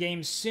to earn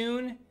game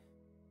soon.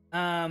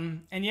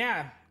 And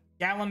yeah,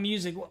 Gala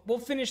Music. We'll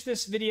finish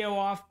this video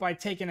off by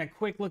taking a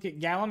quick look at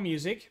Gala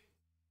Music.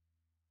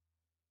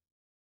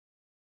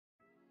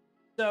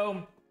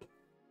 So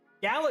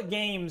Gala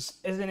Games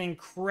is an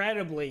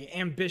incredibly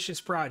ambitious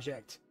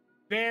project.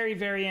 Very,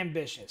 very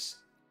ambitious.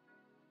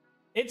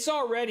 It's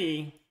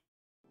already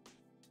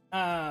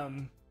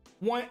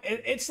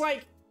it's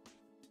like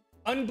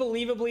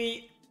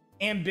unbelievably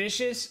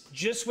ambitious,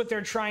 just what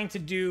they're trying to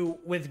do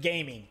with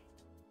gaming.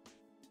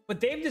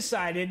 But they've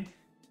decided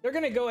they're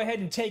going to go ahead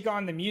and take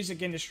on the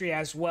music industry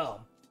as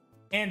well.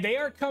 And they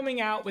are coming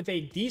out with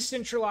a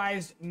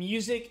decentralized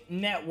music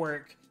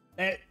network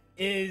that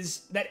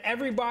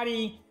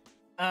everybody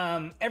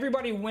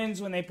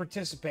wins when they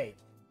participate.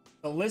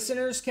 The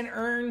listeners can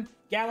earn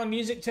Gala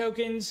Music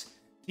tokens,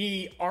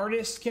 the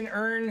artists can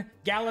earn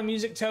Gala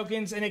Music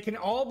tokens, and it can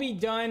all be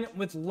done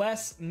with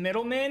less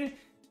middlemen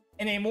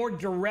and a more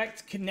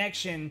direct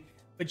connection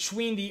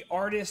between the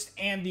artist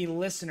and the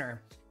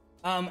listener.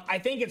 I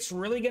think it's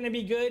really going to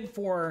be good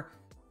for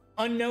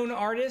unknown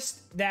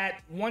artists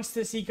that once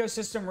this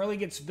ecosystem really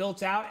gets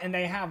built out and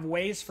they have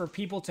ways for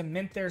people to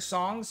mint their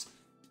songs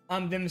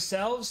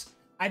themselves,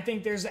 I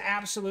think there's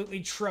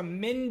absolutely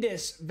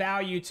tremendous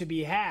value to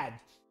be had.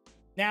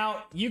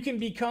 Now, you can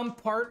become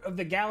part of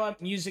the Gala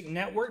Music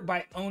Network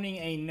by owning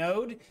a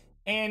node,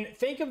 and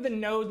think of the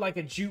node like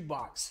a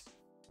jukebox.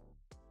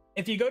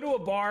 If you go to a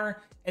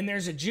bar and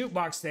there's a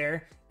jukebox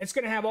there, it's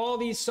going to have all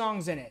these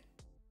songs in it.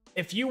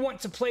 If you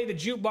want to play the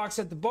jukebox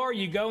at the bar,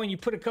 you go and you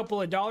put a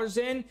couple of dollars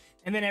in,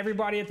 and then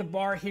everybody at the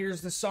bar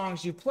hears the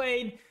songs you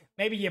played.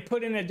 Maybe you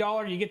put in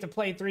 $1, you get to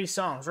play 3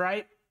 songs,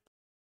 right?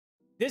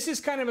 This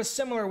is kind of a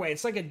similar way.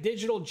 It's like a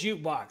digital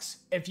jukebox.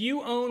 If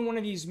you own one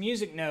of these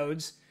music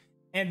nodes,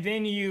 and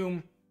then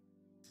you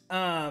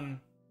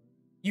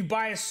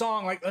buy a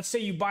song, like let's say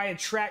you buy a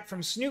track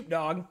from Snoop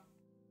Dogg,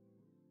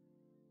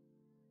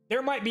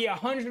 there might be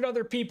 100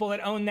 other people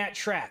that own that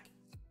track.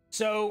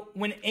 So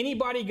when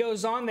anybody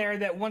goes on there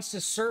that wants to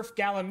surf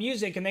Gala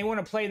music and they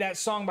want to play that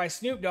song by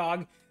Snoop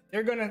Dogg,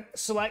 they're going to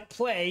select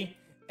play,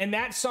 and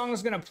that song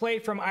is going to play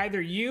from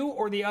either you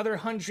or the other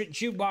 100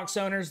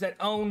 jukebox owners that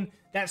own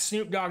that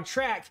Snoop Dogg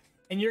track,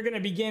 and you're going to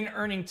begin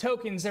earning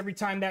tokens every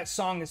time that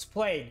song is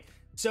played.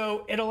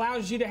 So it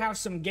allows you to have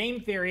some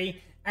game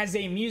theory as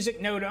a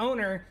music node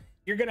owner.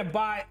 You're going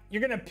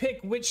to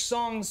pick which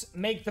songs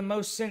make the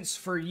most sense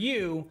for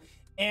you.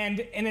 And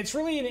it's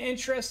really an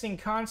interesting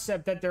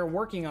concept that they're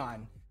working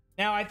on.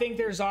 Now, I think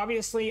there's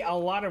obviously a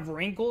lot of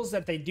wrinkles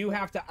that they do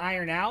have to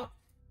iron out,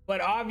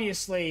 but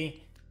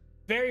obviously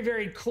very,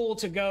 very cool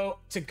to go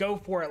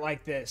for it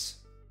like this.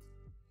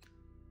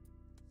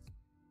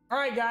 All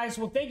right, guys.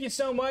 Well, thank you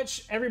so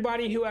much,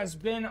 everybody who has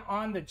been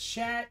on the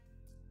chat.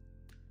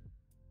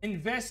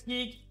 Invest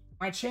Geek,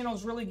 my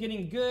channel's really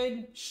getting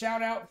good.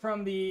 Shout out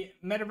from the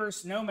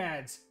Metaverse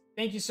Nomads.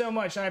 Thank you so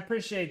much. I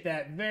appreciate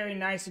that. Very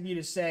nice of you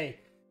to say.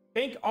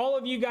 Thank all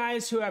of you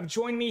guys who have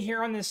joined me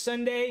here on this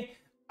Sunday.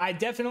 I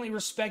definitely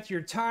respect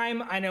your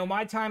time. I know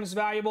my time is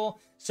valuable,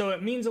 so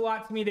it means a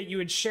lot to me that you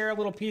would share a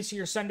little piece of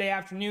your Sunday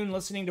afternoon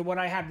listening to what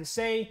I have to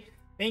say.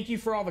 Thank you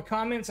for all the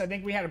comments. I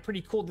think we had a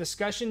pretty cool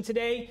discussion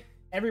today.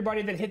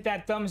 Everybody that hit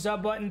that thumbs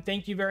up button,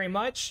 thank you very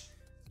much.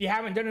 If you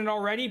haven't done it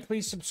already,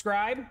 please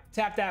subscribe,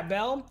 tap that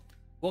bell.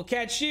 We'll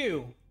catch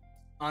you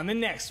on the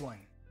next one.